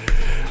thread.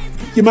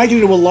 You're making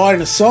it into a line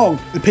in a song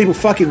and people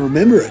fucking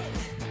remember it.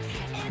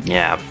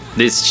 Yeah,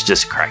 this is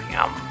just cracking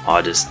up.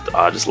 I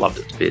just loved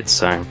it to bits.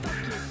 So,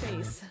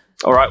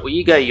 all right. Well,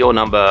 you go your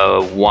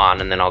number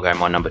one, and then I'll go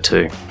my number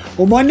two.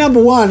 Well, my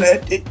number one,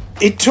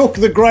 it took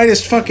the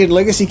greatest fucking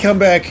legacy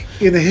comeback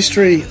in the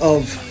history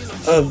of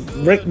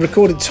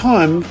recorded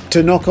time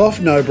to knock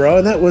off No Bro,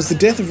 and that was the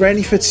death of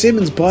Randy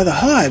Fitzsimmons by the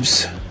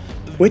Hives,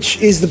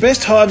 which is the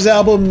best Hives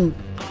album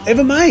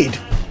ever made,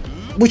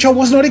 which I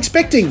was not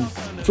expecting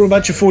from a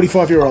bunch of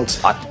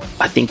 45-year-olds.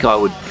 I think I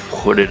would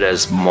put it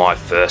as my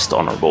first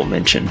honourable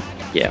mention.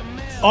 Yeah.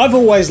 I've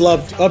always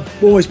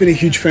been a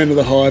huge fan of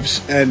the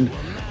Hives, and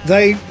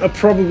they are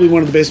probably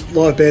one of the best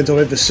live bands I've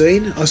ever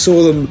seen. I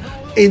saw them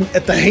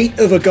at the heat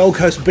of a Gold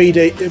Coast big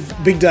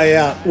day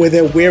out, where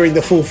they're wearing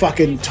the full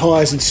fucking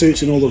ties and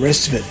suits and all the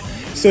rest of it.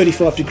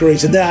 35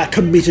 degrees, and they are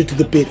committed to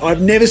the bit.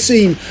 I've never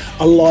seen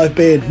a live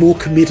band more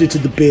committed to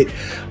the bit,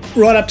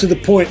 right up to the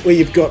point where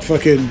you've got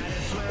fucking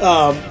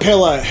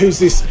Pella, who's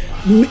this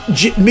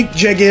Mick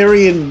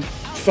Jaggerian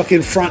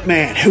fucking front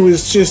man who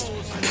is just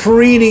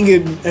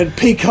preening and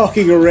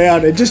peacocking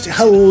around and just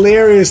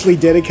hilariously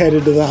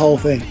dedicated to the whole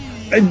thing.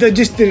 And they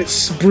just did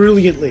it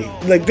brilliantly.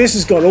 Like, this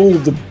has got all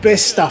of the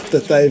best stuff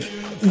that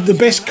the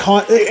best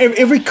kind,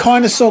 every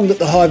kind of song that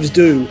the Hives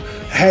do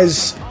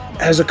has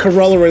has a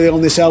corollary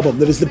on this album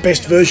that is the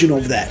best version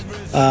of that.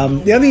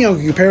 The only thing I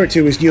can compare it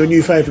to is your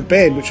new favourite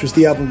band, which was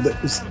the album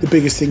that was the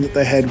biggest thing that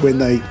they had when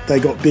they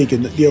got big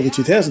in the early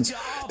 2000s.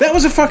 That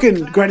was a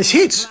fucking greatest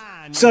hits.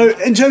 So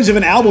in terms of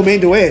an album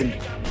end to end,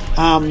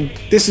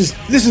 this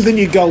is the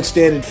new gold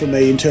standard for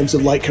me in terms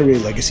of late career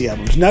legacy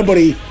albums.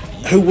 Nobody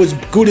who was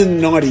good in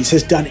the 90s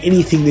has done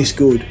anything this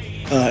good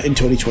in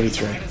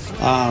 2023.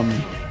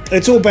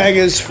 It's all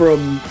bangers,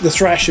 from the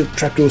thrash of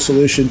Trapdoor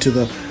Solution to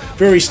the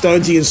very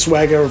Stonesy and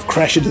swagger of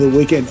Crash Into the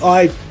Weekend.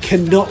 I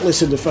cannot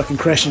listen to fucking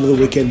Crash Into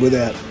the Weekend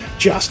without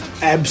just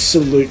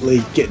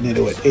absolutely getting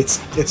into it.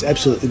 It's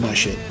absolutely my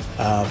shit.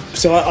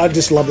 So I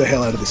just love the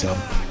hell out of this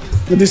album.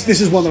 And this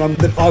is one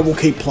that I will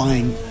keep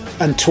playing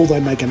until they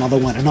make another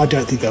one, and I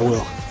don't think they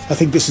will. I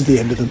think this is the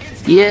end of them.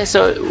 Yeah,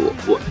 so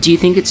do you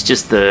think it's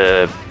just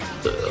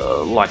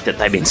like that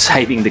they've been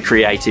saving the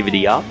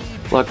creativity up?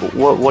 Like,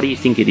 what do you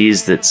think it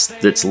is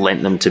that's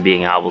lent them to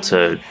being able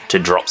to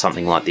drop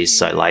something like this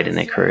so late in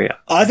their career?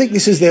 I think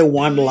this is their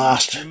one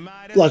last...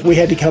 Like, we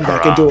had to come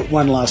back and do it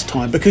one last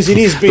time, because it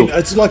has been...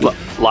 It's like...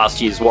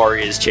 Last year's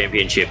Warriors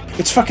Championship.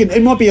 It's fucking...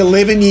 It might be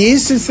 11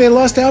 years since their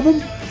last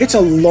album. It's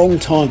a long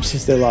time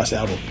since their last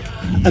album.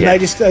 And they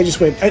just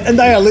went... And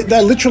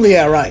they're literally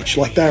our age.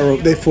 Like,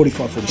 they're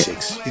 45,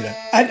 46, you know.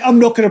 And I'm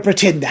not going to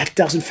pretend that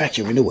doesn't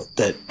factor into it,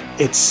 that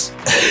it's...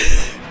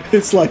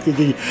 It's like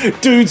thinking,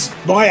 dudes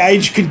my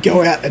age could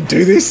go out and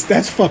do this.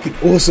 That's fucking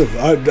awesome.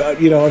 I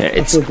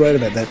feel great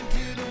about that.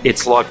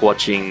 It's like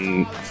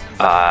watching,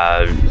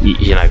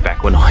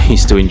 back when I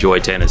used to enjoy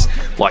tennis,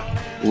 like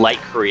late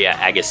career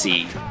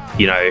Agassi,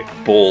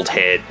 bald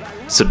head,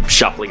 sort of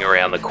shuffling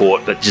around the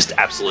court, but just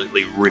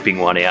absolutely ripping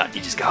one out.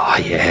 You just go, oh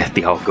yeah,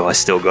 the old guy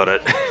still got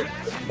it.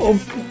 Well,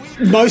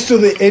 most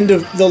of the end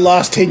of the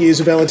last 10 years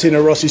of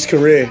Valentino Rossi's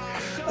career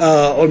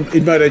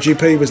in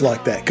MotoGP was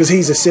like that, because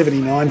he's a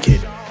 79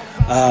 kid.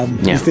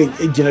 You think,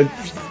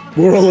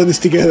 we're all in this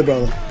together,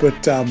 brother.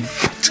 But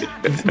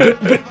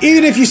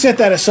even if you set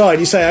that aside,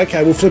 you say,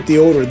 okay, we'll flip the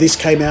order. This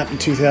came out in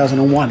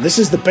 2001. This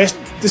is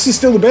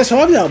still the best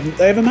Hives album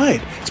they ever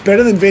made. It's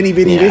better than Veni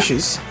Vidi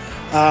Vicious,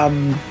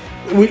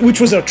 which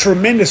was a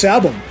tremendous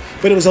album,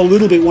 but it was a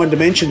little bit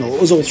one-dimensional.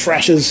 It was all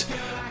thrashes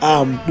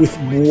with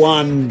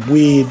one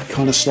weird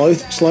kind of slow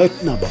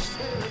number.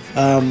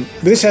 But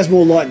this has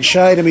more light and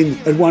shade. I mean,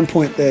 at one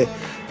point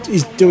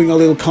he's doing a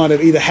little kind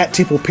of either hat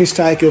tip or piss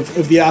take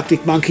of the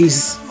Arctic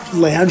Monkeys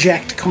lounge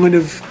act kind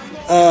of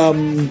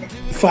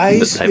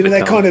phase.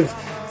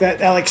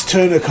 That Alex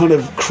Turner kind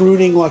of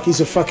crooning like he's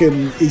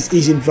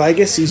he's in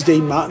Vegas. He's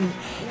Dean Martin.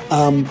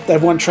 They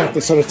have one track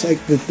that sort of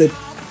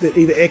that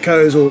either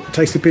echoes or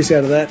takes the piss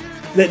out of that.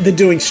 They're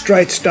doing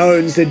straight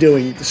Stones. They're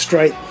doing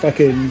straight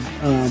fucking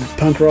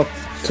punk rock.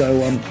 So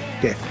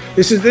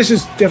this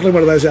is definitely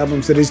one of those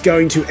albums that is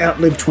going to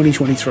outlive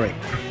 2023.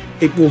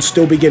 It will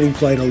still be getting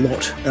played a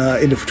lot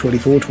into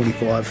 24,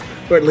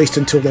 25, or at least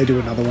until they do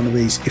another one of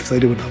these, if they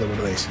do another one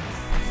of these.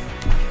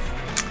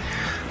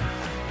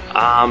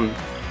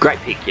 Great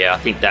pick, yeah. I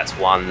think that's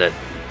one that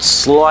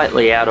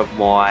slightly out of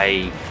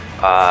my...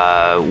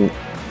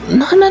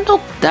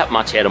 not that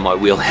much out of my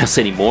wheelhouse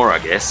anymore, I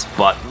guess,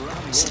 but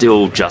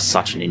still just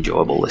such an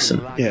enjoyable listen.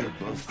 Yeah.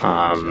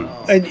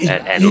 And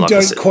you like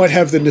don't quite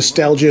have the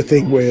nostalgia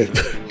thing where...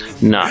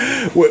 No,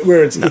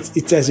 where it's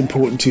as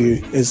important to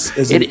you as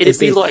it'd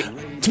be like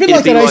it's a bit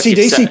like that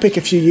AC/DC pick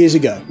a few years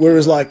ago.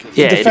 Whereas the fact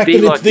that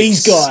it's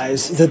these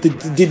guys that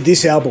did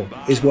this album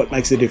is what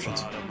makes the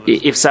difference.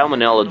 If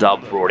Salmonella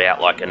Dub brought out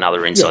like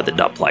another Inside the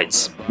Dub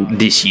Plates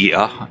this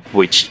year,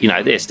 which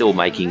they're still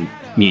making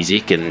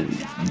music and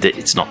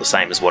it's not the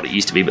same as what it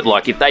used to be, but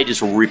like if they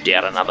just ripped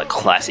out another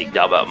classic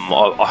dub album,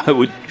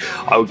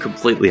 I would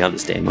completely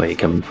understand where you're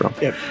coming from.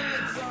 Yep.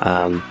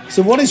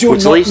 So what is your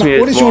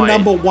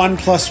number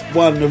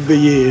 1+1 of the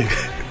year?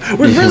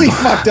 We've really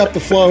fucked up the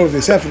flow of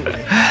this, haven't we?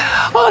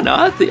 Oh no,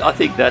 I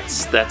think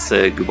that's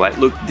a good way.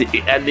 Look,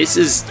 and this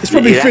is it's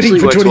probably fitting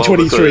for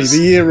 2023, the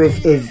year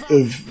of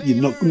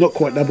not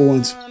quite number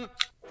ones.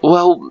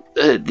 Well,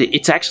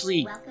 it's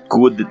actually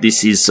good that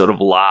this is sort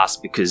of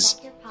last, because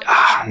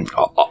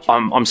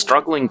I'm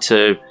struggling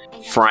to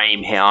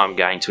frame how I'm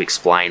going to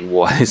explain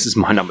why this is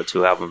my number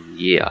 2 album of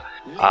the year.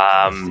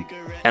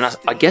 And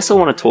I guess I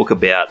want to talk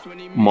about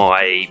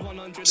my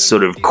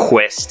sort of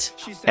quest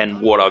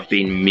and what I've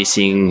been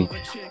missing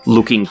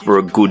looking for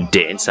a good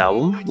dance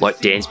album, like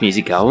dance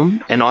music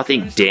album. And I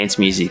think dance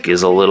music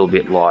is a little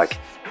bit like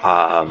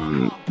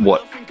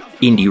what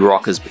indie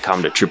rock has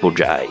become to Triple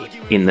J,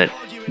 in that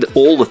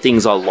all the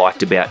things I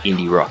liked about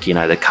indie rock,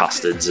 the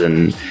Custards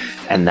and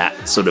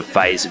that sort of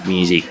phase of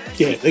music,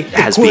 the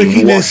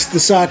quirkiness,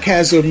 the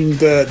sarcasm,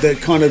 the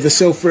kind of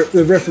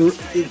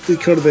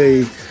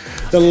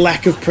the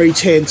lack of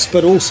pretense,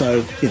 but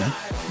also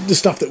the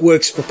stuff that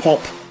works for pop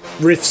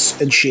riffs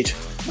and shit.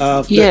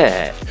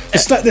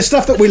 The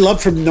stuff that we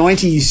love from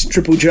 90s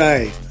Triple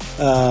J.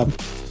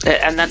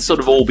 And that's sort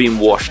of all been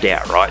washed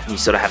out, right? And you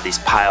sort of have this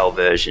pale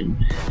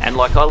version. And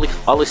like I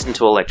listen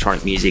to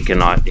electronic music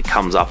and it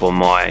comes up on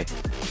my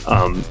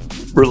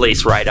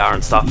release radar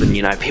and stuff,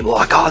 and people are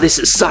like, oh, this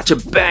is such a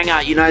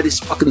banger,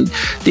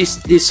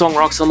 this song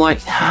rocks. I'm like,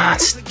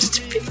 it's just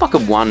a bit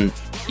fucking one,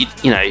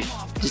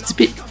 just a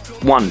bit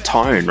one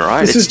tone,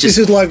 right? This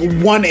is like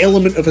one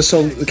element of a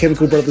song that the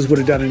Chemical Brothers would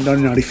have done in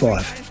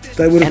 1995.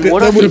 They would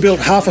have built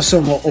half a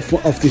song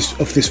off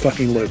this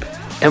fucking loop.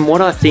 And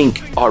what I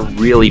think I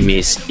really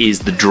miss is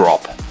the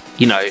drop.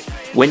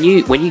 When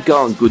you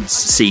go and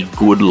see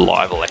good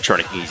live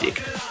electronic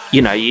music,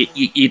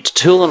 you're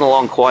tooling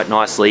along quite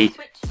nicely,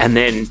 and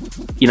then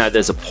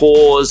there's a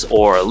pause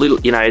or a little,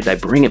 they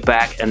bring it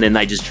back, and then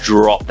they just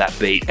drop that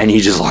beat, and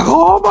you're just like,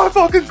 oh my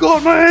fucking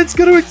god, my head's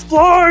gonna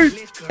explode.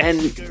 And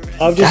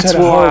I've just had a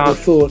horrible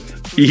thought.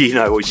 You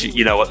know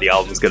what the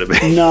album's gonna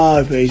be.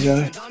 No,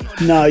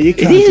 Bijo. No, you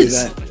can't do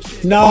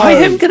that. No, I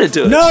am gonna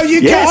do it. No,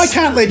 you can't. I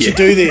can't let you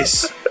do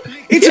this.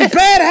 It's a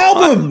bad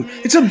album.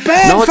 It's a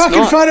bad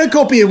fucking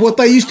photocopy of what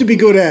they used to be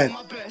good at.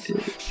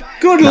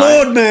 Good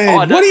Lord,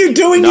 man. What are you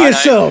doing to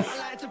yourself?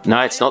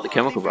 No, it's not the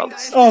Chemical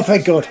Brothers. Oh,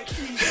 thank God.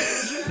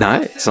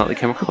 No, it's not the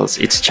Chemical Brothers.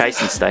 It's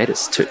Chasing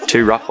Status,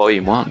 Too Rough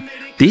Volume 1.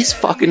 This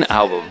fucking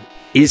album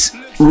is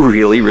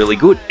really, really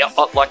good.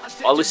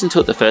 I listened to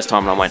it the first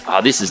time and I went,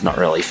 this is not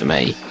really for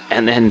me.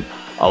 And then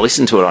I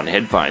listened to it on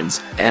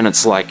headphones and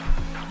it's like,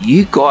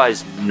 you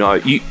guys know,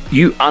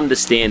 you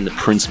understand the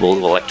principles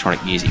of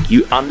electronic music.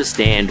 You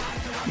understand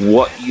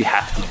what you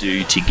have to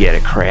do to get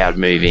a crowd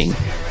moving.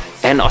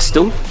 And I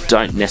still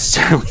don't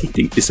necessarily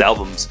think this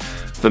album's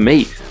for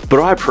me,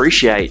 but I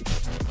appreciate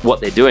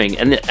what they're doing.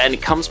 And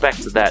it comes back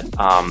to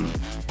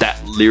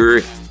that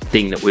lyric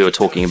thing that we were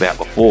talking about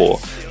before.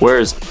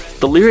 Whereas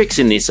the lyrics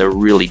in this are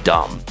really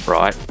dumb,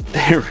 right?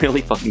 They're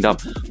really fucking dumb.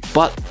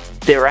 But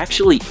they're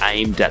actually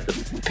aimed at the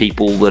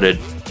people that are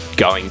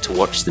going to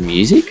watch the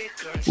music.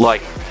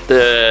 Like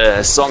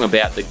the song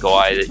about the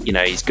guy that,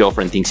 his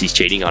girlfriend thinks he's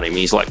cheating on him.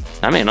 He's like,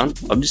 no man,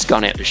 I'm just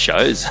going out to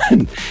shows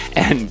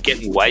and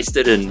getting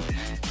wasted and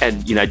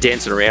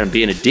dancing around and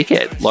being a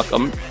dickhead. Like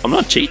I'm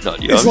not cheating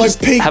on you. It's like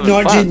peak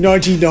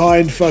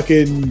 1999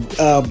 fucking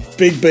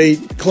big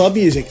beat club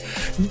music.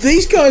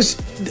 These guys.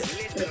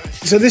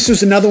 So this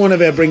was another one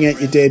of our Bring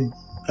Out Your Dead,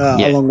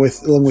 along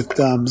with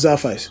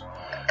Czarface.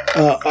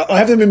 I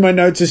have them in my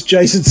notes as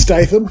Jason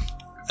Statham,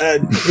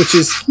 which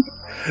is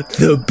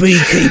the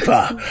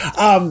beekeeper.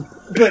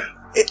 But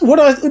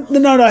the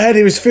note I had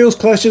here is feels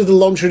closer to the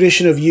long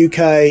tradition of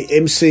UK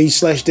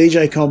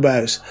MC/DJ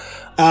combos.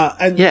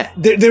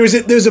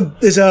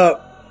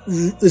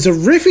 There's a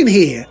riff in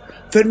here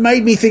that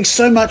made me think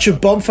so much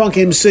of Bomb Funk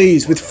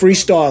MCs with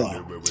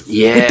Freestyler.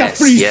 Yes, with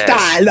the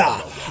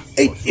Freestyler.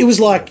 It was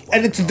like,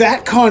 and it's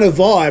that kind of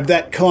vibe,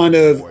 that kind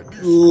of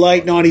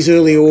late 90s,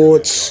 early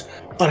aughts,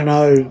 I don't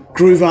know,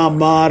 Groove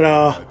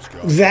Armada,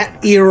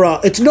 that era.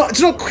 It's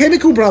not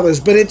Chemical Brothers,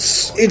 but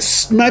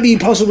it's maybe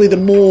possibly the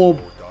more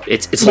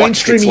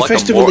mainstreamy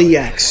festival-y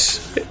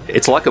acts.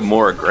 It's like a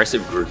more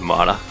aggressive Groove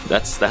Armada.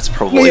 That's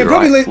probably right.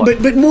 Probably,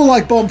 but more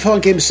like Bomb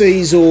Funk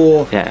MCs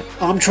or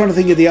I'm trying to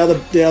think of the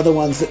other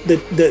ones that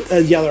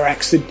the other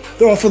acts that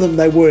offer them.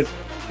 They weren't,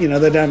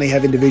 they'd only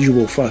have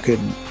individual fucking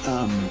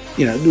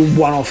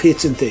one-off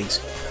hits and things.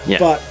 Yeah.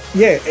 But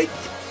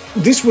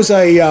this was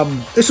an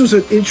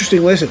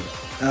interesting lesson.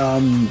 I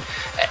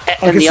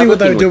can see what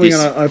they were doing,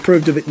 and I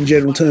approved of it in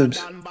general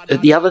terms.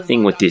 The other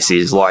thing with this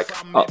is, like,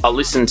 I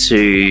listen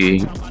to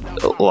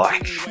a lot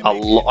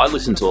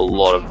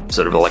of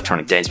sort of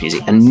electronic dance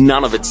music, and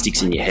none of it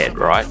sticks in your head,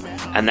 right?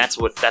 And that's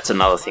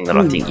another thing that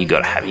I think you got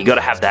to have. You got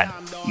to have that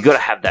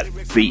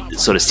beat that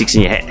sort of sticks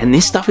in your head. And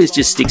this stuff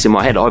just sticks in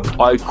my head.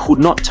 I could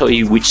not tell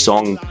you which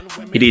song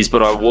it is,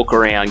 but I walk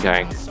around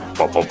going,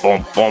 bom, bom,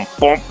 bom, bom,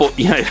 bom, bom,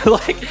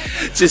 like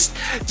just.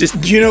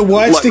 Do you know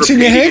why it sticks in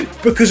your head?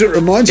 Because it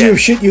reminds you of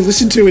shit you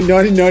listened to in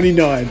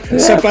 1999.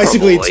 So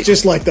basically, it's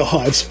just like the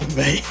Hives for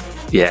me.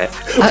 Yeah,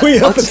 we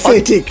are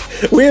pathetic.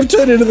 We have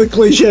turned into the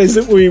cliches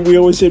that we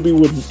always said we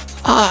wouldn't.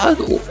 I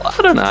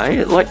don't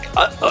know. Like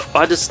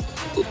I just.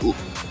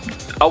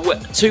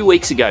 2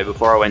 weeks ago,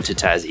 before I went to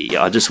Tassie,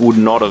 I just would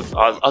not have.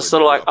 I was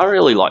sort of like, I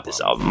really like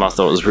this album. I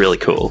thought it was really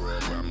cool,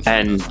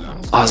 and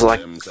I was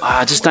like,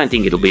 I just don't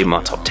think it'll be in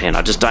my top 10.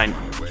 I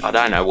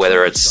don't know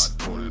whether it's,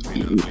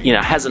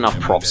 has enough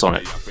props on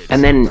it.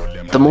 And then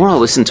the more I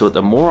listened to it,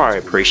 the more I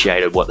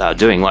appreciated what they were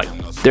doing. Like,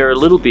 they're a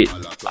little bit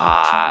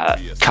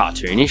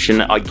cartoonish,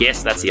 and I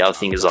guess that's the other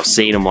thing is I've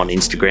seen them on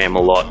Instagram a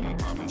lot.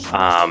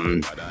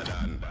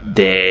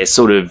 They're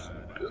sort of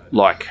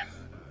like.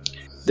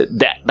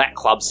 That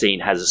club scene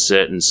has a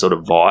certain sort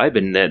of vibe,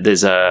 and their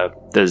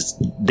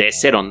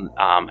set on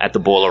at the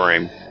Boiler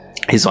Room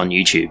is on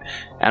YouTube,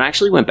 and I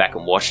actually went back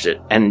and watched it,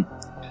 and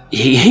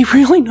he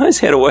really knows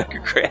how to work a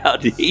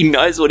crowd. He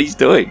knows what he's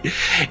doing.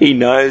 He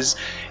knows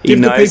the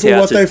people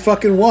what they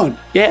fucking want.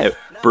 Yeah,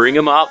 bring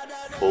them up,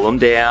 pull them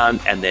down,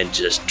 and then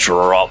just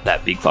drop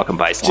that big fucking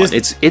bass line.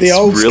 It's the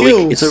old really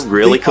skills. It's a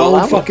really the cool old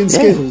album. Fucking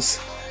skills.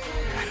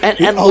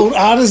 And old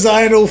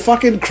artisanal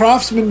fucking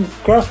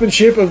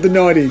craftsmanship of the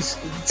 90s.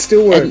 It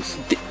still works.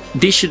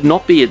 this should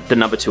not be the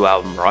number 2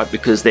 album, right?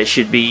 Because there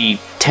should be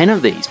 10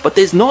 of these, but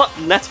there's not,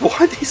 and that's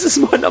why this is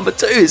my number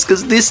 2, is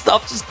because this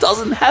stuff just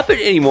doesn't happen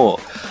anymore.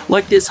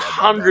 Like, there's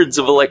hundreds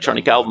of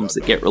electronic albums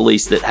that get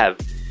released that have,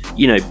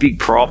 you know, big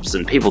props,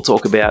 and people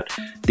talk about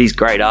these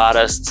great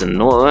artists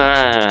and all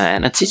that,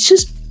 and it's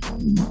just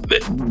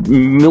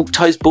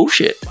milquetoast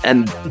bullshit.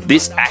 And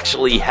this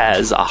actually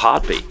has a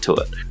heartbeat to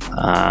it.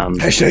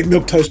 Hashtag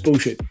milquetoast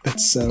bullshit.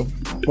 That's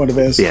one of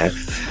ours. Yeah.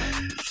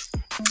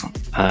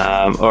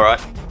 All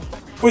right.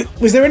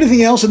 Was there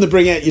anything else in the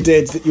Bring Out Your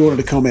Deads that you wanted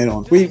to comment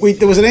on?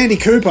 There was an Andy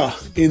Cooper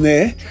in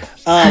there,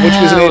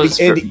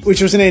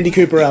 which was an Andy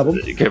Cooper album.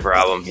 Cooper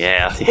album,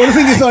 yeah. Well, the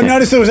thing is, I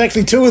noticed there was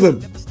actually 2 of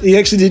them. He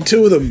actually did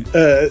 2 of them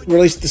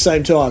released at the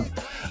same time.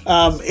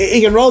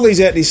 He can roll these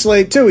out in his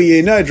sleep. 2 a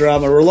year, no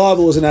drama,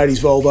 reliable as an 80s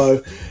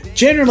Volvo.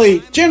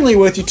 Generally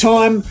worth your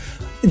time.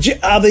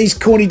 Are these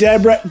corny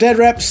dad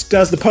raps?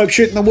 Does the Pope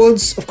shoot in the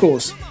woods? Of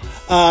course.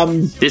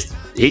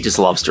 He just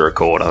loves to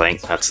record, I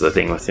think. That's the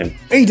thing with him.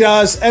 He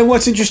does. And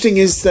what's interesting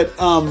is that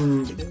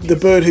the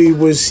bird who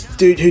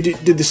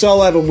did the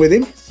soul album with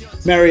him,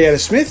 Marietta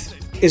Smith,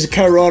 is a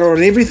co-writer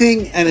on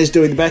everything and is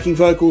doing the backing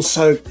vocals,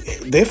 so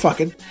they're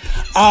fucking.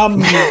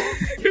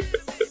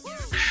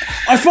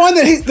 I find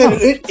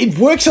that it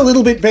works a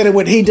little bit better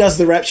when he does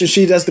the raps and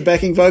she does the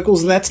backing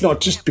vocals, and that's not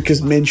just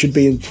because men should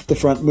be in the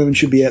front, women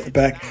should be at the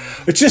back.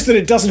 It's just that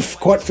it doesn't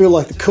quite feel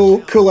like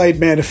the Kool-Aid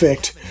Man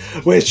effect,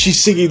 where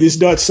she's singing this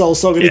nice soul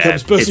song and he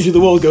comes bursting through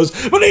the wall and goes,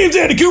 "My name's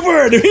Andy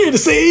Cooper and I'm here to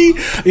see."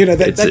 You know,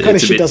 that kind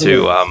of shit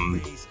doesn't work.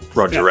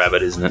 Roger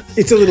Rabbit, isn't it?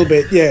 It's a little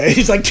bit, yeah.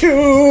 He's like,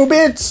 2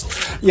 bits.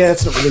 Yeah,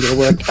 that's not really going to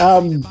work.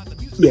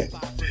 Yeah.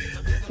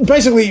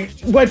 Basically,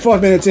 wait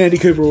 5 minutes and Andy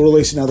Cooper will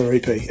release another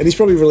EP. And he's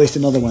probably released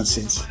another one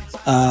since.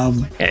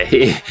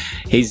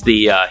 He's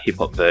the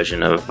hip-hop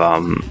version of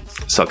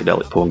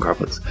Psychedelic Porn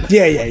Crumpets.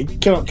 Yeah, he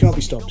cannot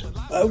be stopped.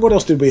 What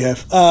else did we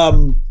have?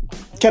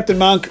 Captain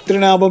Monk did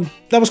an album.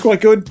 That was quite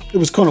good. It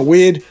was kind of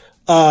weird.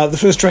 The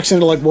first track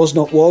sounded like Was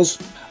Not Was.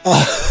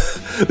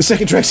 The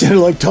second track sounded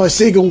like Ty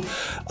Segall.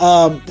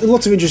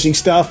 Lots of interesting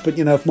stuff, but,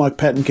 you know, if Mike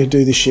Patton can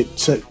do this shit,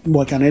 so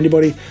why can't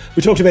anybody?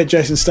 We talked about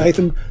Jason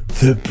Statham,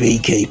 the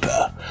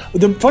Beekeeper.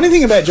 The funny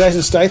thing about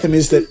Jason Statham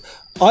is that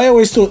I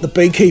always thought The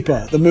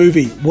Beekeeper, the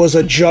movie, was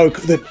a joke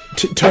that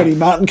Tony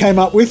Martin came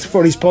up with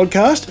for his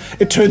podcast.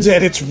 It turns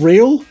out it's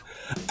real,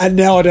 and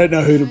now I don't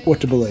know what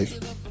to believe.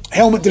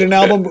 Helmet did an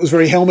album. It was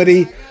very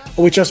helmety,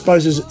 which I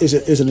suppose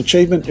is an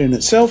achievement in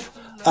itself.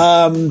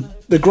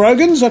 The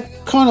Grogans, I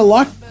kind of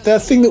liked the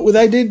thing that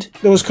they did.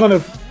 There was kind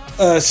of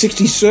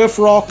 60s surf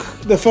rock.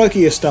 The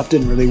folkier stuff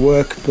didn't really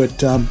work,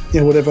 but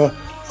yeah, whatever.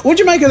 What'd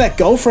you make of that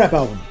Golf Rap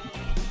album?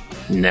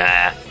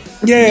 Nah.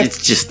 Yeah.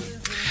 It's just...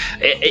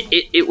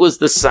 It was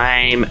the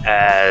same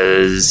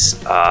as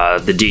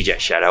the DJ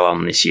Shadow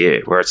album this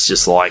year, where it's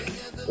just like,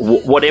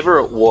 whatever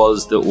it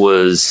was that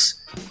was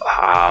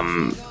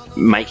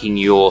making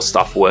your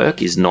stuff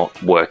work is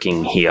not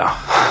working here.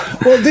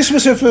 Well, this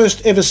was her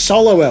first ever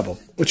solo album,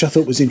 which I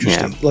thought was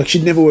interesting. Yeah. Like,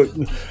 she'd never worked...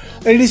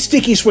 And it is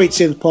sticky, sweet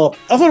synth pop.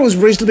 I thought it was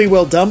reasonably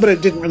well done, but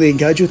it didn't really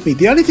engage with me.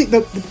 The only thing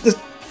that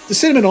the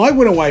sentiment I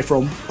went away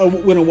from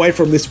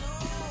this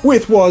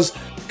with was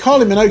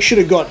Kylie Minogue should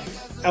have got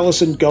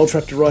Alison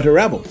Goldfrapp to write her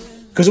album,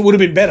 because it would have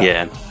been better.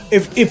 Yeah.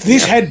 If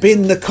this had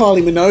been the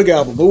Kylie Minogue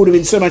album, it would have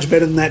been so much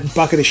better than that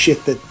bucket of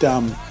shit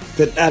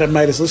that Adam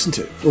made us listen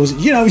to. Or was it,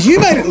 you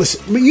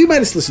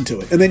made us listen to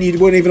it, and then you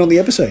weren't even on the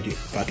episode, you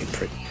fucking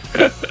prick.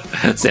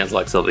 Sounds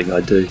like something I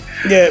do.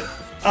 Yeah.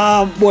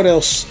 What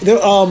else? There,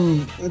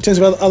 in terms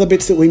of other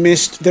bits that we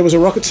missed, there was a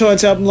Rocket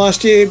Science album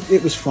last year.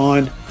 It was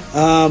fine.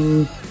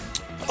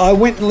 I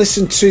went and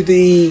listened to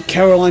the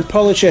Caroline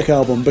Polachek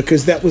album,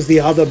 because that was the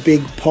other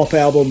big pop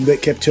album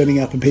that kept turning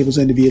up in people's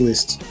end of year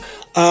lists.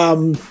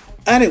 And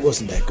it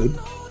wasn't that good.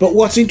 But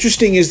what's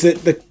interesting is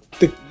that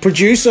the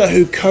producer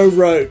who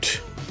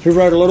wrote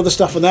a lot of the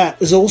stuff on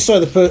that is also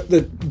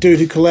the dude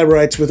who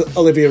collaborates with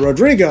Olivia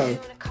Rodrigo.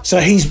 So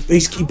he's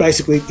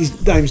basically,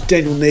 his name's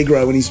Daniel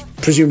Negro, and he's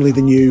presumably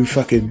the new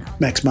fucking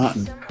Max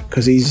Martin,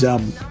 because he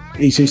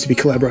seems to be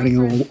collaborating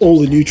on all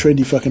the new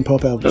trendy fucking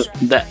pop albums.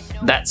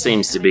 That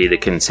seems to be the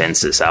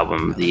consensus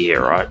album of the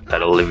year, right?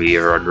 That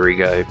Olivia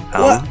Rodrigo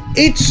album. Well,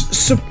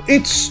 it's.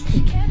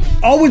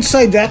 I would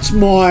say that's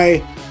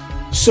my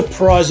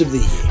surprise of the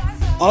year.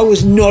 I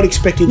was not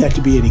expecting that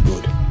to be any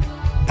good.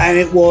 And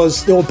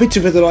there were bits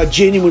of it that I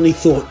genuinely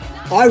thought,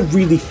 I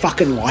really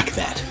fucking like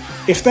that.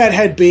 If that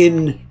had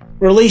been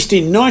released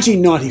in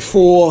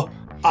 1994,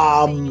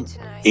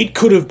 it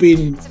could have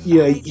been,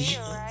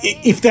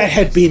 if that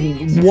had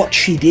been what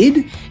she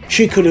did,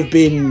 she could have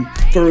been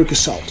Veruca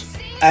Salt.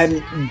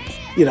 And,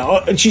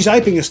 and she's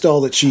aping a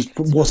style that she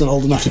wasn't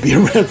old enough to be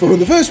around for in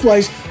the first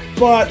place,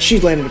 but she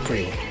landed it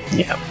pretty well.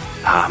 Yeah.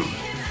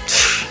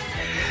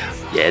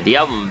 The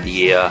album of the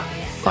year,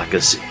 like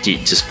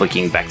just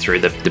flicking back through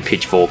the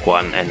Pitchfork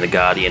one and the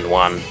Guardian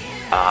one,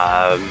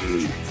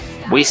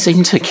 we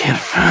seem to get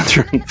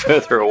further and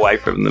further away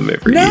from them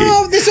every year.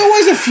 No, there's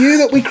always a few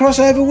that we cross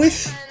over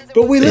with,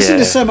 but we listen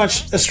to so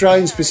much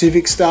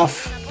Australian-specific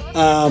stuff.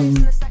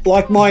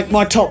 like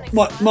my top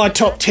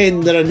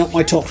 10 that are not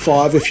my top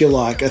 5, if you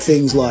like, are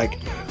things like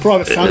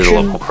Private There's Function.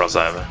 a lot more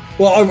crossover.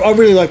 Well, I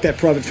really like that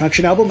Private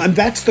Function album, and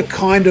that's the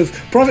kind of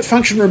Private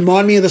Function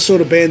remind me of the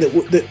sort of band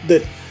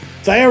that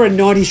they are a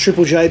 90s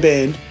Triple J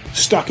band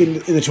stuck in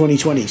the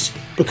 2020s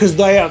because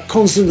they are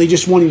constantly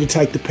just wanting to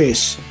take the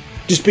piss,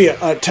 just be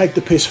a take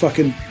the piss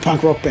fucking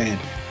punk rock band,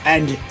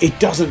 and it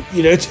doesn't.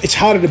 It's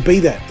harder to be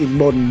that in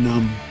modern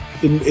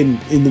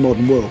in the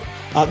modern world.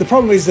 The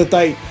problem is that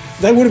they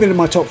would have been in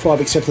my top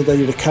 5 except that they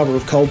did a cover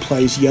of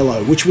Coldplay's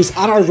Yellow, which was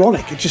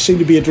unironic. It just seemed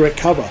to be a direct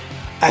cover,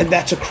 and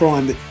that's a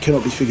crime that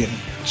cannot be forgiven.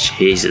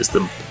 Jesus,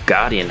 the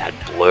Guardian had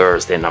Blur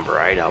as their number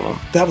 8 album.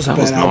 That was a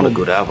bad album. Not a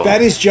good album.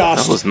 That is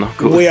just. That was not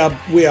good.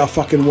 We are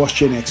fucking washed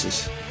Gen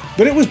X's.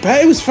 But it was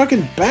bad. It was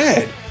fucking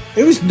bad.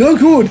 It was no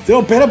good. There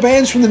were better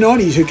bands from the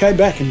 90s who came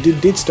back and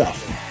did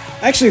stuff.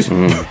 Actually, it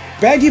was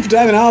bad year for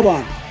Damon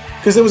Albarn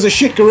because there was a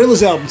shit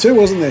Gorillaz album too,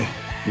 wasn't there?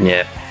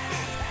 Yeah.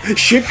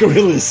 Shit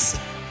Gorillaz.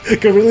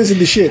 Gorillaz in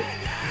the shit.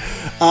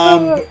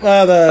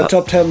 The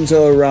top 10s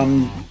are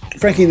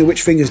Frankie and the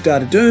Witch Fingers'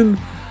 Data Doom,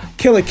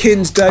 Killer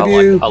Kin's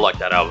debut. I like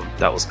that album.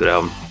 That was a good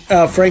album.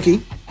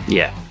 Frankie.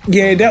 Yeah.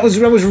 Yeah, it was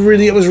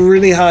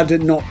really hard to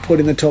not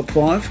put in the top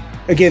 5.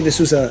 Again, this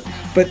was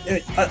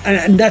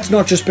and that's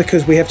not just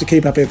because we have to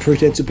keep up our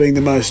pretense of being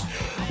the most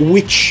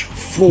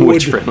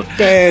witch-forward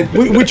band,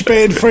 witch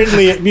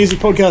band-friendly music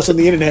podcast on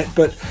the internet.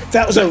 But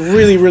that was a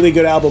really, really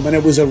good album, and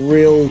it was a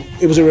real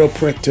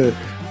prick to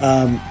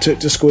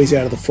squeeze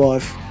out of the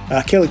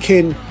 5. Kelly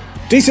Kin,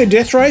 DC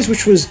Death Rays,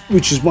 which is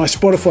my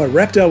Spotify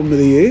Wrapped album of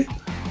the year.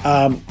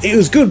 It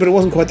was good, but it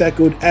wasn't quite that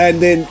good.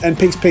 And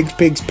Pigs,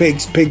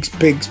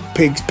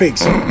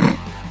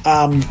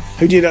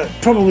 who did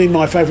probably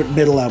my favourite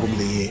metal album of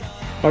the year.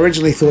 I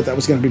originally thought that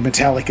was going to be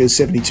Metallica's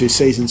 72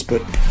 Seasons,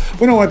 but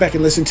when I went back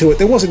and listened to it,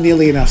 there wasn't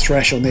nearly enough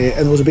thrash on there,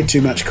 and there was a bit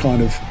too much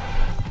kind of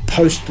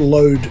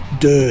post-load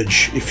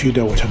dirge, if you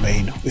know what I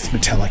mean, with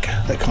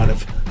Metallica. That kind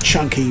of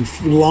chunky,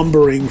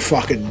 lumbering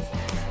fucking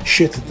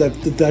shit that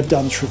they've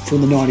done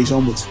from the 90s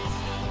onwards.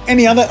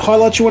 Any other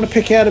highlights you want to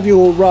pick out of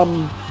your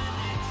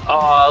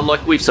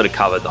like we've sort of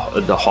covered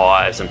the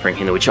Hives and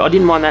Frankie and the Witch. I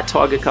didn't mind that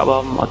Tiger cover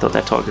album. I thought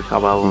that Tiger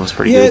cover album was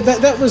pretty good. Yeah,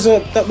 that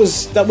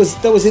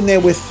was in there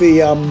with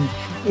the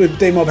with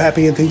D-Mob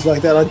Happy and things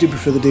like that. I do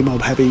prefer the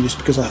D-Mob Happy just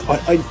because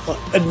I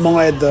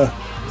admired the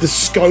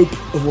scope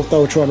of what they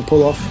were trying to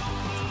pull off,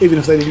 even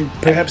if they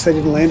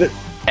didn't land it.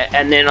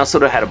 And then I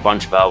sort of had a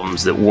bunch of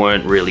albums that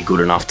weren't really good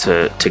enough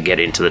to get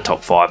into the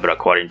top 5, but I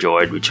quite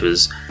enjoyed, which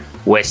was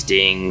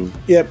Westing.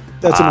 Yep,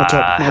 that's in my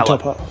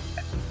top.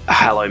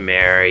 Hello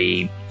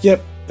Mary.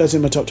 Yep, that's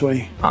in my top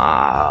 20.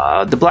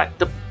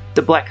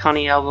 The Black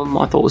Honey album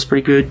I thought was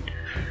pretty good.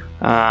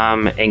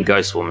 And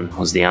Ghost Woman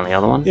was the only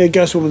other one. Yeah,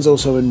 Ghost Woman's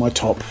also in my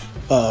top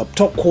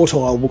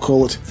quartile, we'll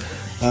call it.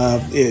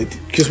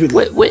 Because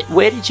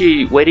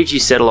where did you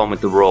settle on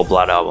with the Royal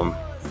Blood album?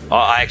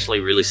 I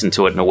actually re-listened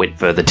to it and I went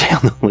further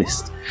down the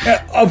list.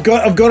 I've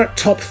got it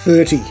top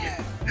 30,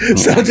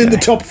 so it's in the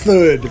top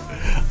third.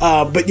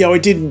 But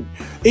it didn't.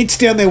 It's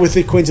down there with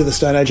the Queens of the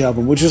Stone Age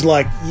album, which is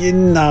like,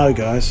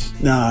 guys,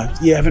 no,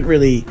 you haven't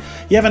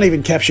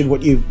even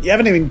captured you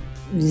haven't even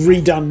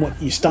redone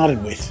what you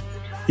started with.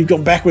 You've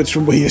gone backwards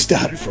from where you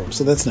started from,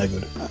 so that's no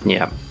good.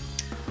 Yeah.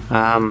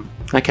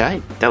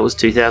 Okay, that was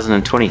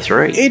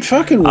 2023. It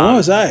fucking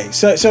was, eh?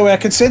 So our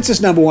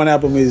consensus number 1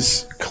 album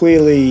is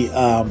clearly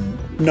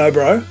No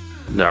Bro.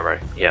 No Bro,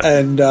 yeah.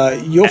 And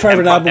your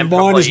favourite album,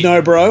 mine is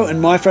No Bro,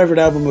 and my favourite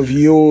album of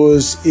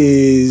yours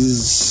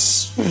is...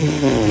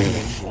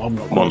 I'm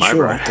not really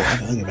sure. I have to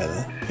have a think about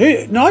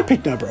that. No, I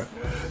picked No Bro.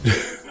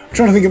 I'm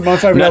trying to think of my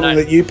favourite album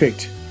that you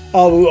picked.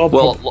 I'll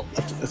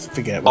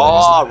forget.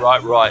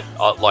 Right.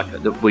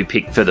 Like we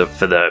picked for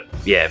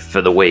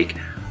the week.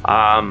 No,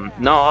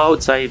 I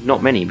would say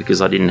not many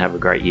because I didn't have a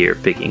great year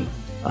of picking.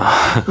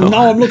 No,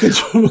 I'm looking at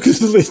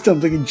the list.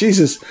 I'm thinking,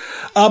 Jesus.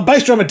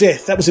 Bass Drum of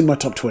Death. That was in my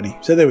top 20.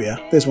 So there we are.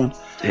 There's one.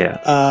 Yeah.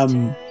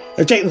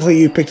 Technically,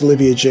 you picked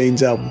Olivia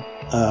Jean's album,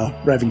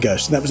 Raven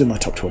Ghost, and that was in my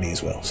top 20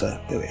 as well. So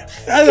there we are.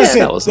 As I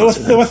said,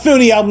 there were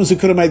 30 albums that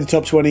could have made the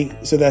top 20,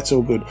 so that's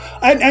all good.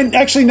 And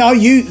actually, no,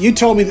 you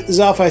told me that the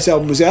Czarface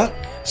album was out,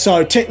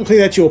 so technically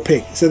that's your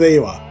pick. So there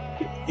you are.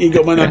 You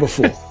got my number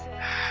 4.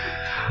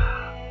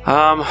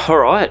 All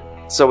right.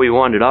 So we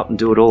wind it up and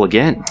do it all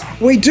again.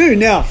 We do.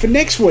 Now, for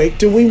next week,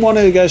 do we want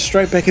to go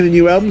straight back into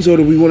new albums, or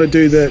do we want to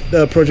do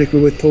the project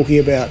we were talking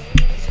about?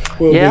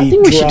 I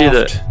think we should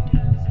do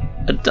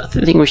I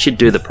think we should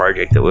do the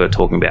project that we were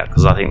talking about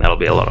because I think that'll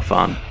be a lot of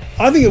fun.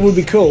 I think it would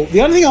be cool. The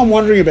only thing I'm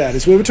wondering about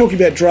is we were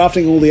talking about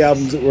drafting all the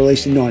albums that were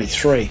released in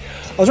 93. I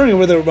was wondering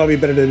whether it might be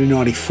better to do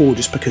 94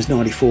 just because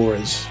 94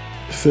 is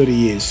 30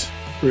 years,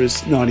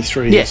 whereas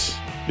 93 is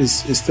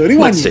 31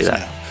 Let's years do that.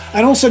 now.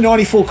 And also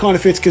 94 kind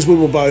of fits because we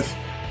were both,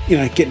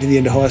 getting to the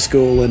end of high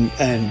school and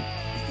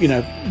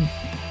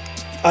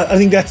I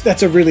think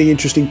that's a really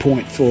interesting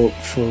point for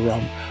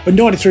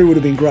 93 would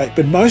have been great,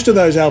 but most of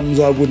those albums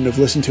I wouldn't have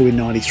listened to in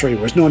 93,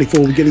 whereas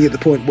 94 we're getting at the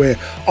point where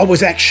I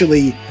was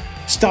actually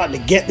starting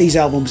to get these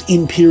albums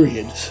in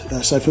periods.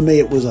 So for me,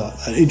 it was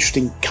an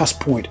interesting cusp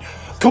point.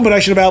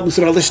 Combination of albums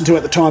that I listened to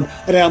at the time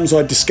and albums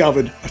I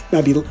discovered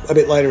maybe a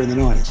bit later in the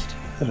 90s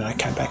that I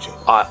came back to.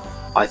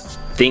 I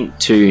think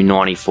to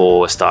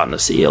 94 we're starting to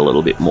see a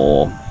little bit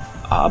more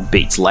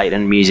beats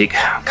laden music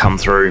come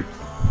through.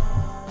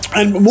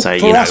 And so,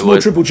 for us, more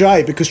Triple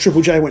J, because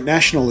Triple J went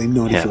national in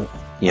 94.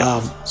 Yeah.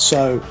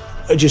 So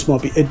it just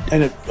might be,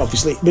 and it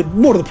obviously, but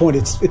more to the point,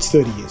 it's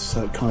 30 years,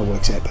 so it kind of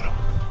works out better.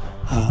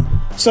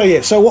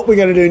 So what we're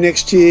going to do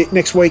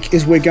next week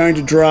is we're going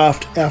to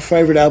draft our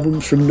favourite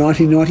albums from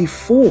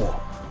 1994.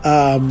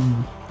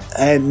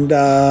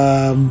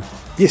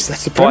 Yes,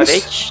 that's the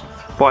premise.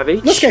 5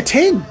 each? Let's go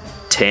 10.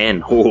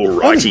 10,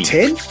 alrighty.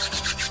 10?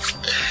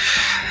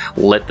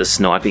 Let the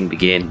sniping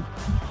begin.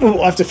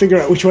 Well, I have to figure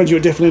out which ones you're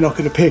definitely not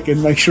going to pick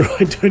and make sure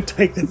I don't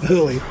take them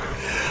early.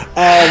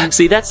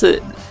 See, that's the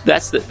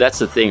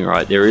thing,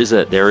 right? There is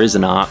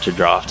an art to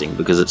drafting,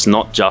 because it's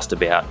not just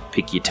about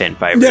pick your 10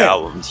 favourite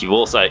albums. You've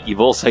also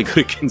got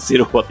to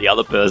consider what the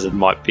other person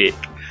might pick,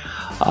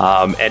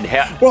 and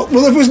how. Well,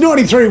 if it was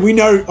 93,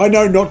 I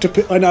know not to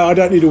pick. I know I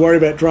don't need to worry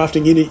about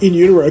drafting in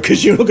utero,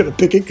 because you're not going to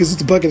pick it because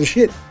it's a bucket of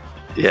shit.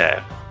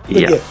 Yeah.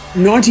 But yeah,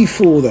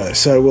 94 though,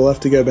 so we'll have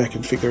to go back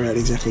and figure out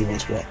exactly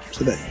what's what.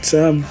 So that's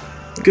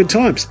good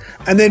times,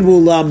 and then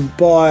we'll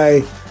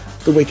by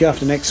the week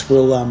after next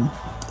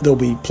there'll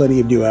be plenty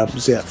of new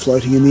albums out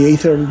floating in the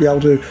ether, and we'll be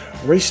able to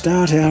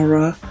restart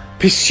our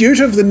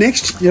pursuit of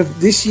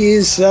this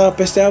year's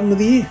best album of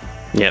the year.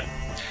 Yep.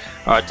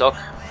 All right, Doc.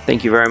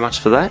 Thank you very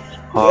much for that.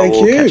 Thank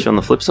you. Catch you on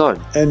the flip side.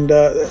 And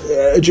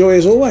enjoy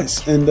as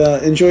always. And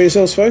enjoy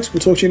yourselves, folks. We'll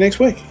talk to you next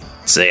week.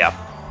 See ya.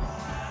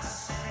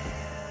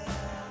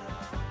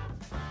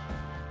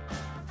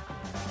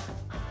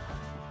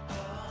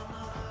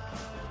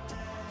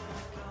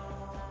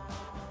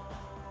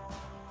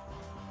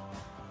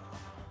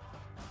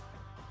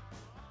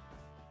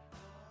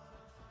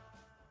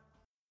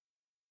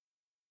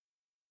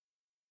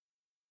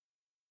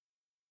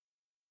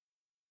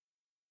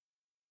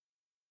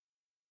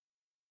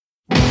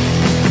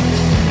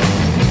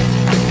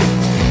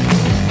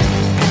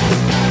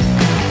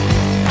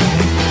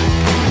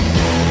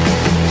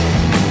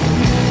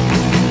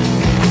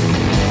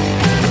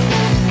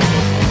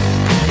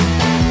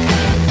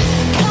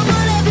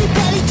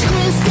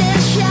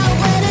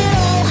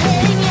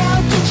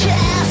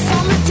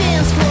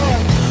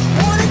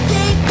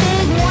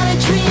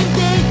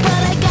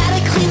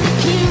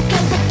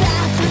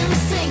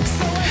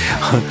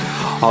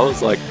 I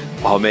was like,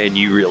 oh man,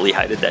 you really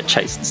hated that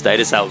Chase and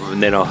Status album,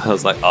 and then I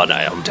was like, oh no,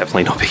 I'm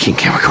definitely not picking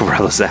Chemical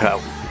Brothers. That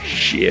album,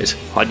 shit.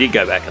 I did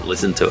go back and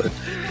listen to it.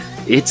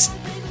 It's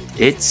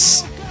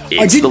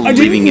I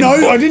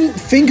didn't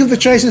think of the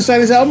Chase and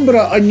Status album, but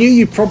I knew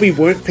you probably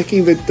weren't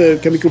picking the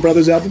Chemical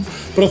Brothers album.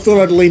 But I thought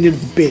I'd lean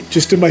into the bit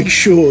just to make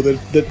sure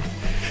that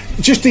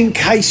just in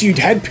case you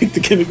had picked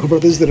the Chemical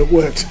Brothers, that it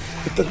worked,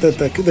 that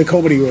the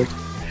comedy worked.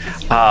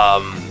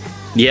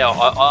 Yeah,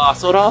 I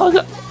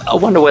thought, I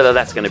wonder whether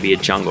that's going to be a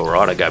jungle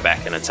ride. I go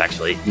back and it's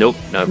actually nope.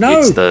 It's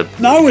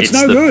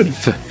no good.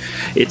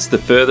 It's the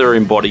further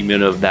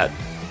embodiment of that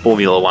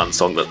Formula One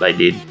song that they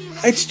did.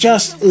 It's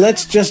just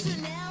let's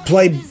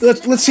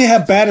see how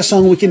bad a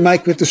song we can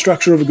make with the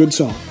structure of a good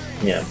song.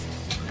 Yeah.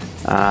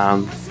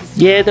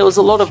 Yeah, there was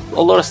a lot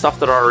of stuff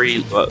that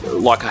I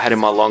I had in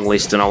my long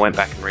list, and I went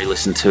back and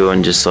re-listened to,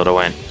 and just sort of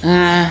went,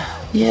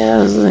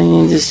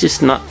 it's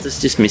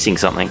just missing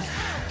something.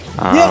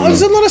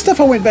 There's a lot of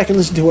stuff I went back and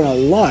listened to and I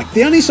liked.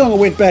 The only album I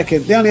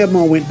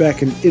went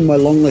back and in my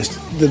long list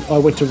that I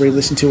went to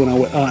re-listen to and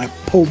I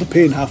pulled the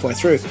pin halfway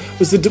through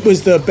was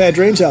the Bad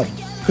Dreams album,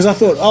 because I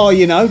thought,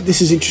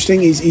 this is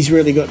interesting. He's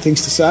really got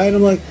things to say, and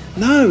I'm like,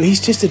 no,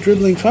 he's just a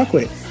dribbling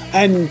fuckwit.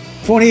 And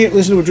for when I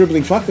listen to a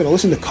dribbling fuckwit, I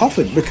listen to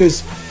Coffin,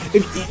 because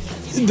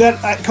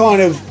that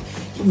kind of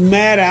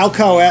mad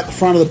alco out the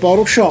front of the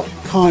bottle shop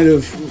kind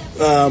of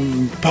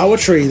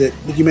poetry that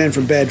your man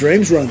from Bad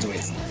Dreams runs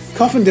with,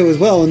 Coffin do as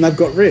well, and they've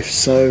got riffs,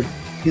 so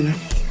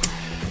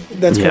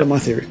that's kind of my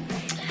theory.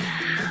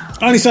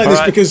 I only say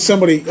this because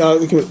somebody, I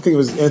think it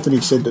was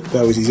Anthony, said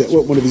that was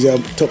one of his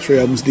top 3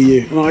 albums of the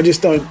year, and I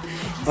just don't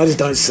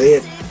see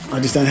it. I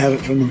just don't have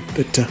it from them.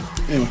 But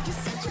anyway,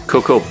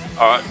 cool.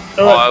 All right.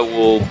 I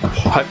will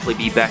hopefully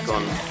be back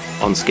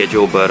on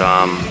schedule, but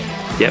I'll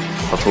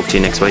talk to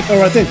you next week. All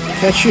right then,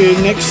 catch you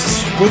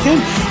next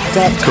weekend.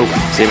 Cool.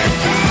 See you,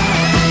 man.